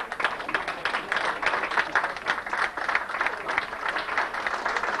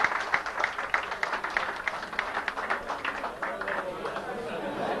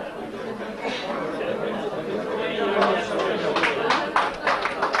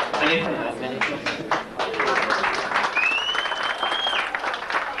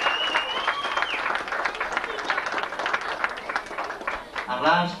 And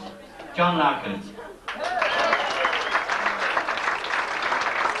last, John Larkin.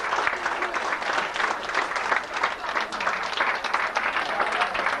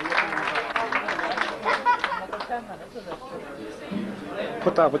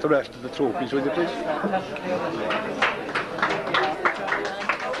 Put that with the rest of the trophies, will you please?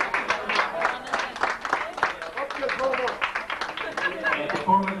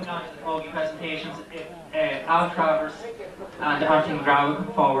 Before moving on to the podium presentations, Al Travers and Artin Grau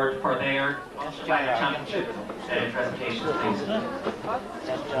come forward for their Australian Championship presentations, please.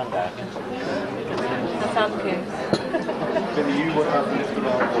 Thank you. Maybe you would have lifted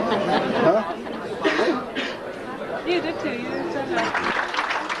on. Huh? You did too, you did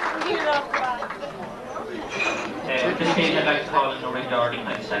At this stage, I'd like to call in Noreen Doherty,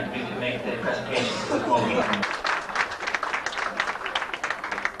 my secretary, to make the presentation for the podium.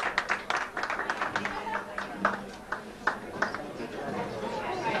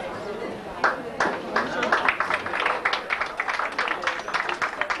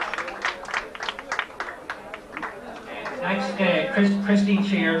 Next, Christine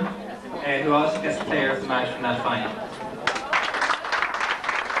Shear, who also gets the player of the match from that final.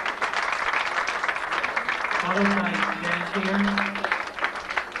 Followed by Jane Shear,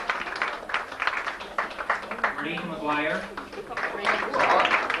 Marita Maguire,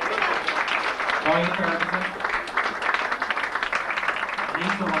 Roy Ferguson,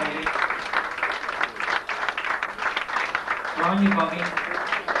 Lisa Wiley, Ronnie Buggy,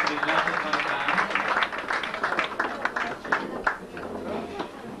 who is not at my band.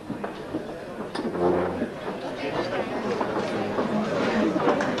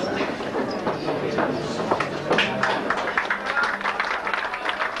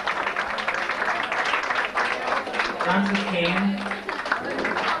 Francis Kane,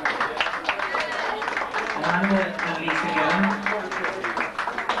 Amanda and Lisa Gillen,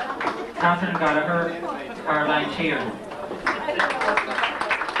 Catherine Gallagher, Caroline Shear.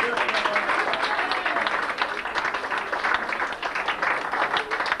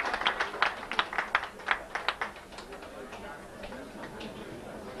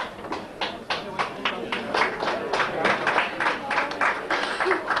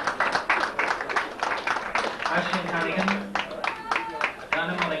 Ashton Hannigan,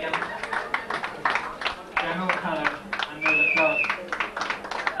 Donna Mulligan, Gemma O'Connor, and Nuala Flood.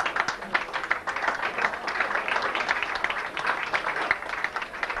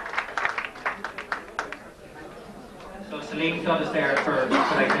 So Celine Flood is there for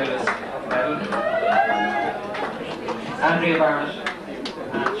Collectilus medal. Andrea Barrett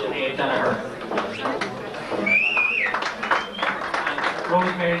and Sinead Danaher. And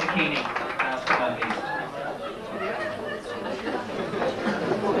Rosemary Keeney, last but not least.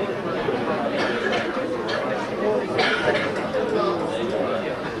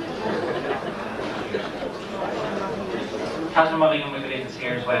 Catherine Mulligan, we believe, is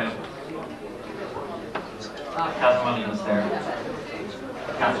here as well. Catherine Mulligan is there.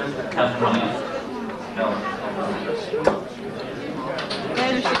 Catherine Mulligan. No.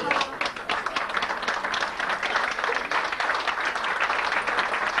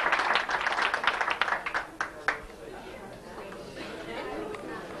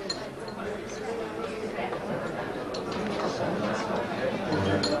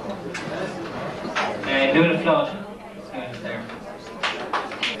 Nuala Flood is there.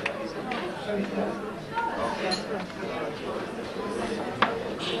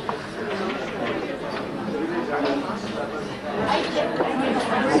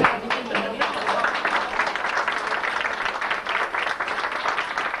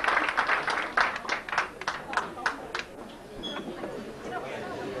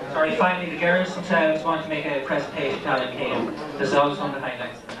 Sorry, finally, the girls themselves want to make a presentation to Alan Kane. This is also one of the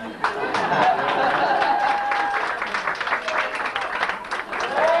highlights of the night.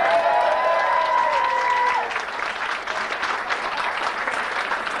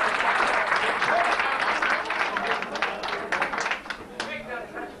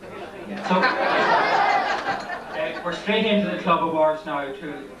 So, we're straight into the club awards now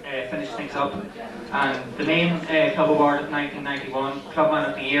to finish things up. And the main club award of 1991, Clubman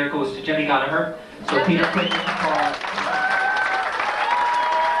of the Year, goes to Jimmy Gallagher. So Peter Quinn for...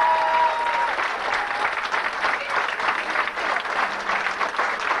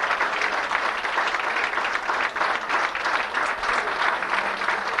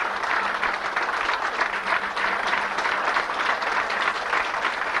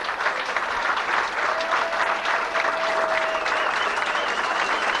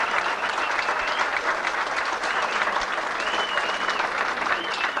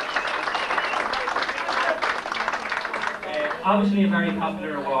 Obviously a very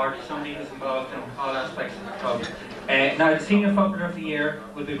popular award, somebody who's involved in all aspects of the club. Now the Senior Footballer of the Year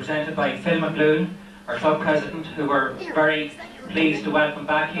will be presented by Phil McLoone, our club president, who we're very pleased to welcome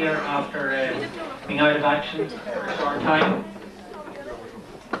back here after being out of action for a short time.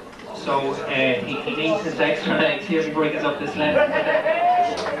 So he needs his extra legs here before he gets up this length. We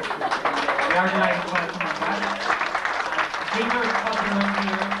are delighted to welcome him back. The Senior Footballer of the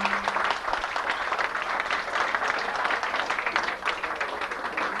Year.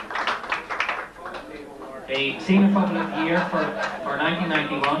 The Senior Footballer of the Year for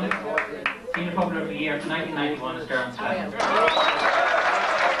 1991. Senior Footballer of the Year for 1991 is Darren Slatton.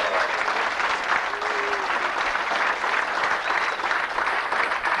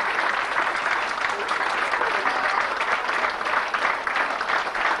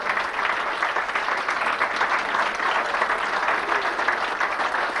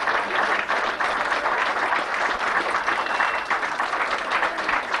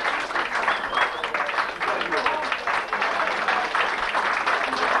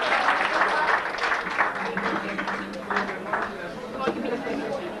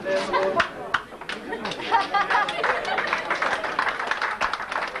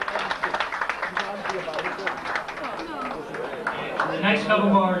 The next club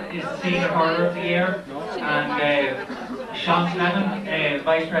award is the Senior Hurler of the Year, and Sean Sneddon,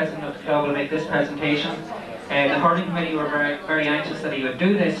 Vice President of the club, will make this presentation. The hurling committee were very anxious that he would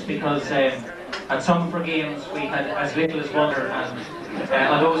do this because at some of our games we had as little as one, and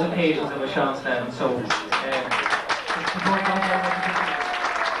on those occasions it was Sean Sneddon. So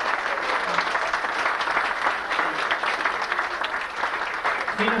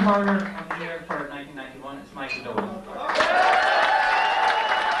Senior Hurler of the Year for 1991 is Michael Dolan.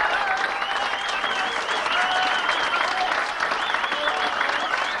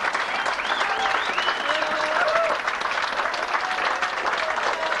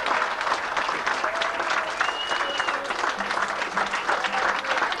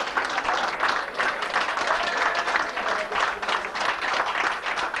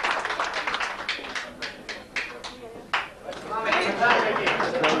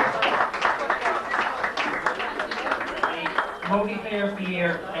 Camogie Player of the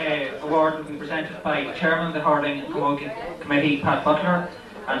Year award will be presented by Chairman of the Hurling and Camogie Committee, Pat Butler,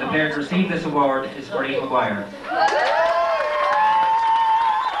 and the player to receive this award is Marie Maguire.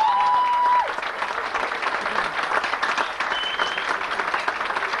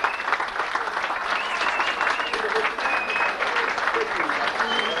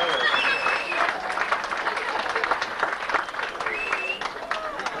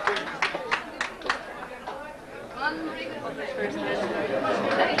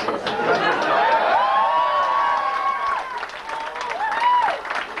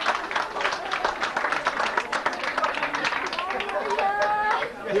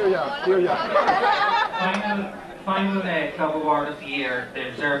 Final club award of the year, the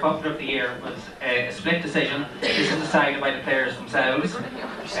Reserve Footballer of the Year, was a split decision. This is decided by the players themselves,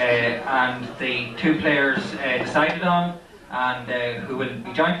 and the two players decided on, and who will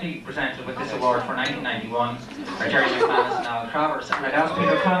be jointly presented with this award for 1991 are Jerry McManus and Al Travers. And I'd ask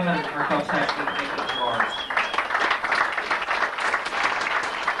Peter Conlon, our club secretary, to take these awards.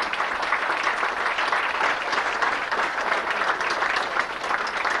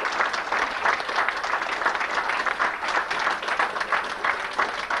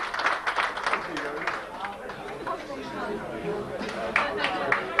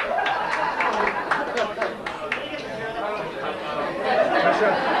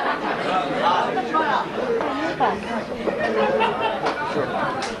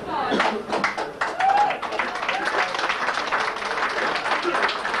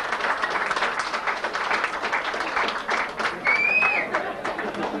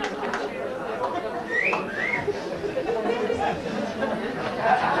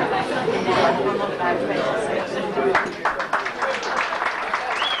 At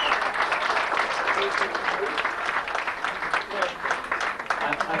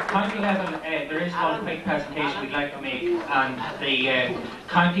county level, there is one quick presentation we'd like to make, and the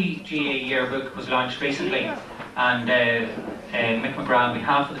County GA Yearbook was launched recently, and Mick McGrath, on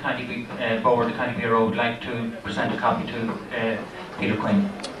behalf of the County Board, the County Bureau, would like to present a copy to Peter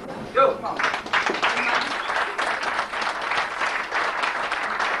Quinn. Go!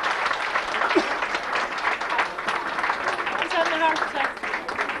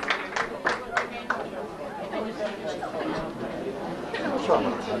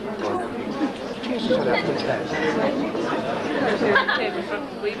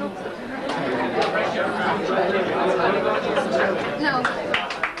 No.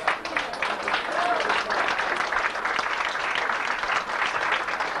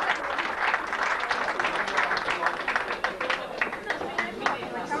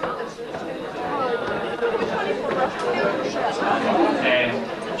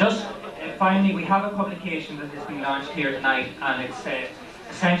 Finally, we have a publication that has been launched here tonight, and it's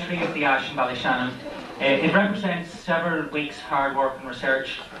essentially of the Ash in Ballyshannon. It represents several weeks' hard work and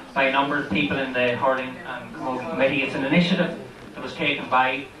research by a number of people in the Hurling and Camogie Committee. It's an initiative that was taken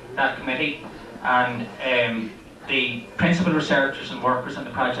by that committee, and the principal researchers and workers on the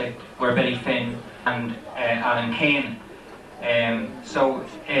project were Billy Finn and Alan Kane. So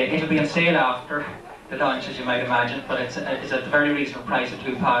it'll be on sale after the launch, as you might imagine, but it's at the very reasonable price of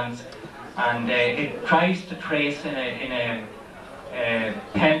 £2. And it tries to trace in a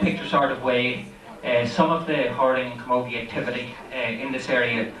pen picture sort of way some of the hurling and camogie activity in this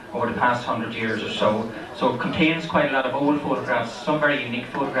area over the past 100 years or so. So it contains quite a lot of old photographs, some very unique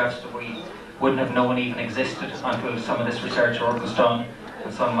photographs that we wouldn't have known even existed until some of this research work was done,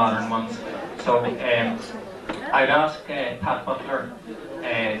 and some modern ones. So I'd ask Pat Butler,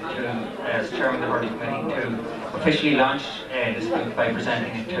 as chairman of the Hurling Committee, to officially launch this book by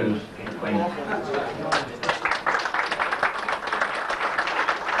presenting it to Peter Quinn.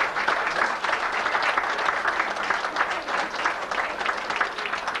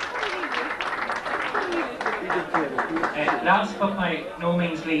 Last but by no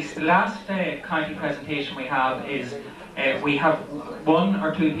means least, the last county presentation we have is we have one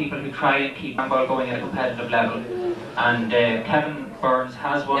or two people who try and keep handball going at a competitive level, and Kevin Burns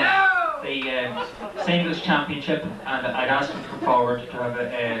has won the singles championship, and I'd ask him to come forward to have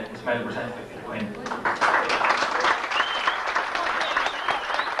his medal presented to Peter Quinn.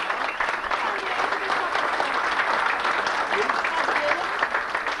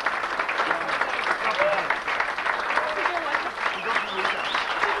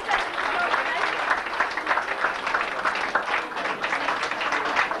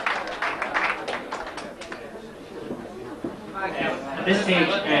 At this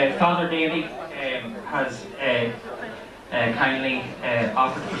stage, Father Daly has kindly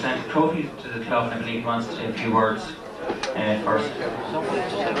offered to present a trophy to the club, and I believe he wants to say a few words first.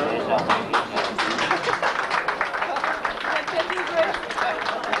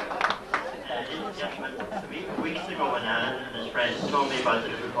 Weeks ago when Alan and his friends told me about the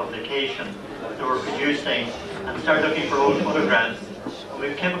little publication they were producing and started looking for old photographs,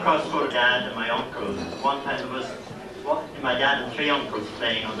 we came across my dad and my uncle. One time it was my dad and three uncles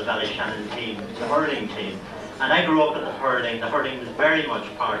playing on the Ballyshannon team, the hurling team. And I grew up with the hurling. The hurling was very much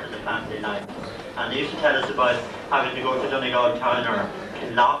part of the family life. And they used to tell us about having to go to Donegal Town or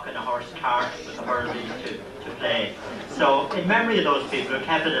Kinloch in a horse cart with the hurling to play. So in memory of those people who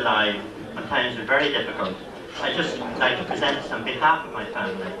kept it alive when times were very difficult, I'd just like to present this on behalf of my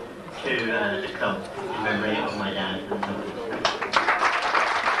family to the club in memory of my dad and his uncles.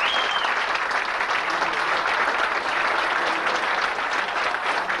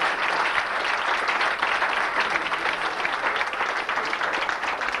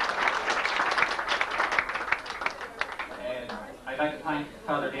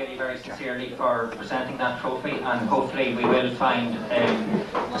 Father Daly very sincerely for presenting that trophy, and hopefully we will find a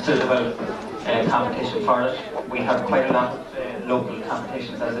suitable competition for it. We have quite a lot of local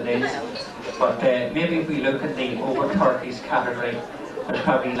competitions as it is, but maybe if we look at the over 30s category, there's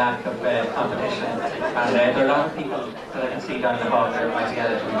probably lack of competition, and there are a lot of people that I can see down the hall there might be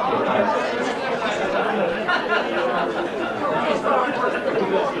able to take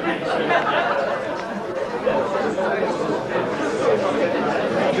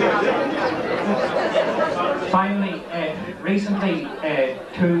Finally, recently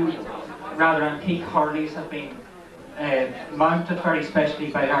two rather antique hurleys have been mounted very specially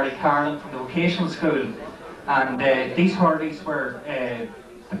by Larry Carlin from the vocational school, and these hurleys were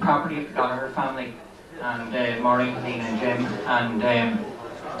the property of the Gallagher family, and Maureen, Nina and Jim,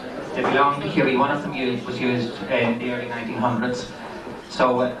 and They belonged to Huey. One of them was used in the early 1900s.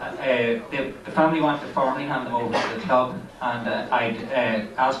 So the family wanted to formally hand them over to the club, and I'd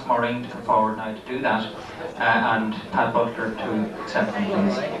ask Maureen to come forward now to do that, and Pat Butler to accept them,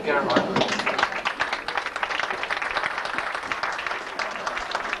 please.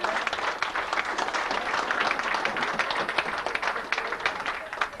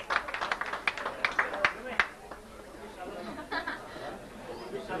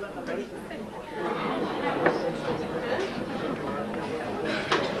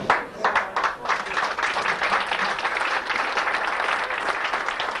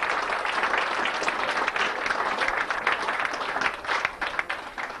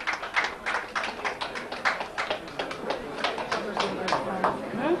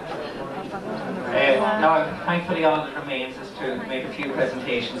 Now, thankfully, all that remains is to make a few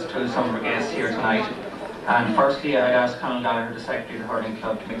presentations to some of our guests here tonight. And firstly, I'd ask Conal Gallagher, the Secretary of the Hurling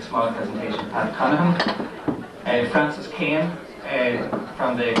Club, to make a small presentation to Pat Conaghan. Francis Kane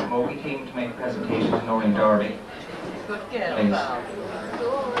from the Camogie team to make a presentation to Noreen Doherty. Please.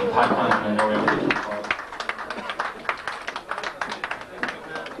 Pat Conaghan and Noreen Doherty.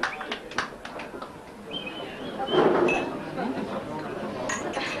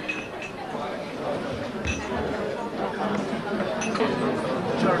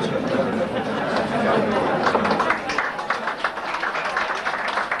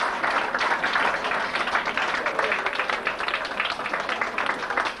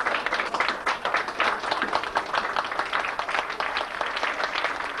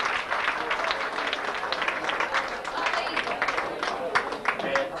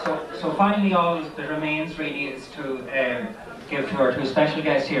 So finally, all that remains really is to give to our two special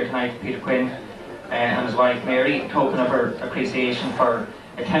guests here tonight, Peter Quinn and his wife Mary, a token of her appreciation for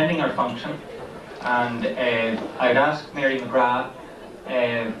attending our function. And I'd ask Mary McGrath,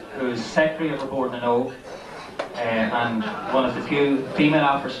 who's Secretary of our Board in Oak, and one of the few female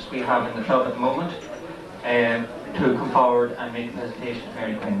officers we have in the club at the moment, to come forward and make a presentation to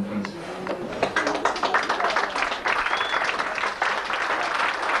Mary Quinn, please.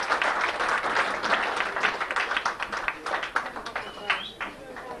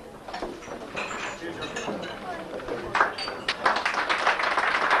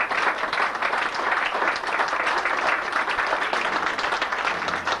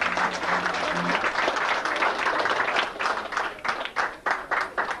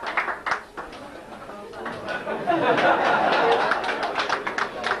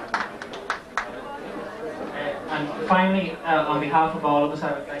 And finally, on behalf of all of us,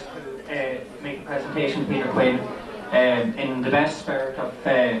 I would like to make a presentation to Peter Quinn in the best spirit of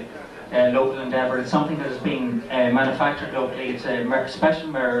local endeavour. It's something that is being manufactured locally. It's a special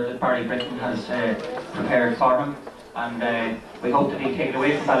mirror that Barry Britton has prepared for him, and we hope that he'll take it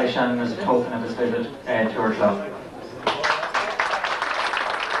away from Ballyshannon as a token of his visit to our club.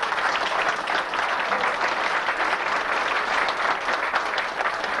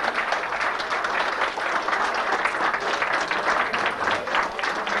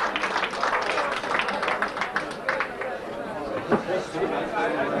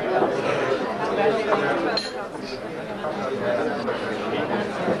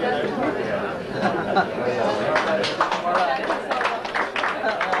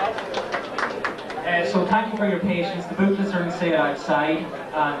 So thank you for your patience. The booklets are on sale outside,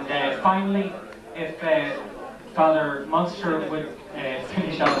 and finally, if Father Munster would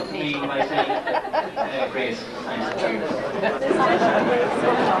finish off for me by saying grace. Thanks.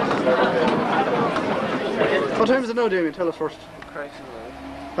 What time is it now, Damien? Tell us first.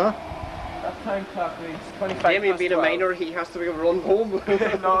 Huh? That time clock reads 25 Damien being a minor, he has to be run home. No,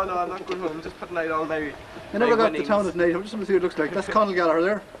 I'm not going home. I'm just putting out all my. You never got to town at night. I'm just going to see what it looks like. That's Conal Gallagher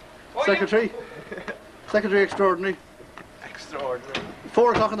there. Secretary. Secretary extraordinary. Extraordinary.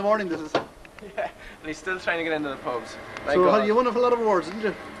 4 o'clock in the morning, this is. Yeah, and he's still trying to get into the pubs. So you won a lot of awards, didn't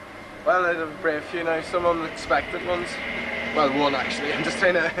you? Well, I had a brave few now, some unexpected ones. Well, one actually. I'm just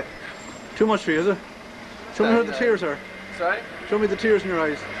trying to. Too much for you, is it? Show me how the tears are. Sorry? Show me the tears in your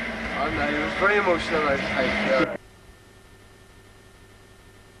eyes. Oh no, it was very emotional.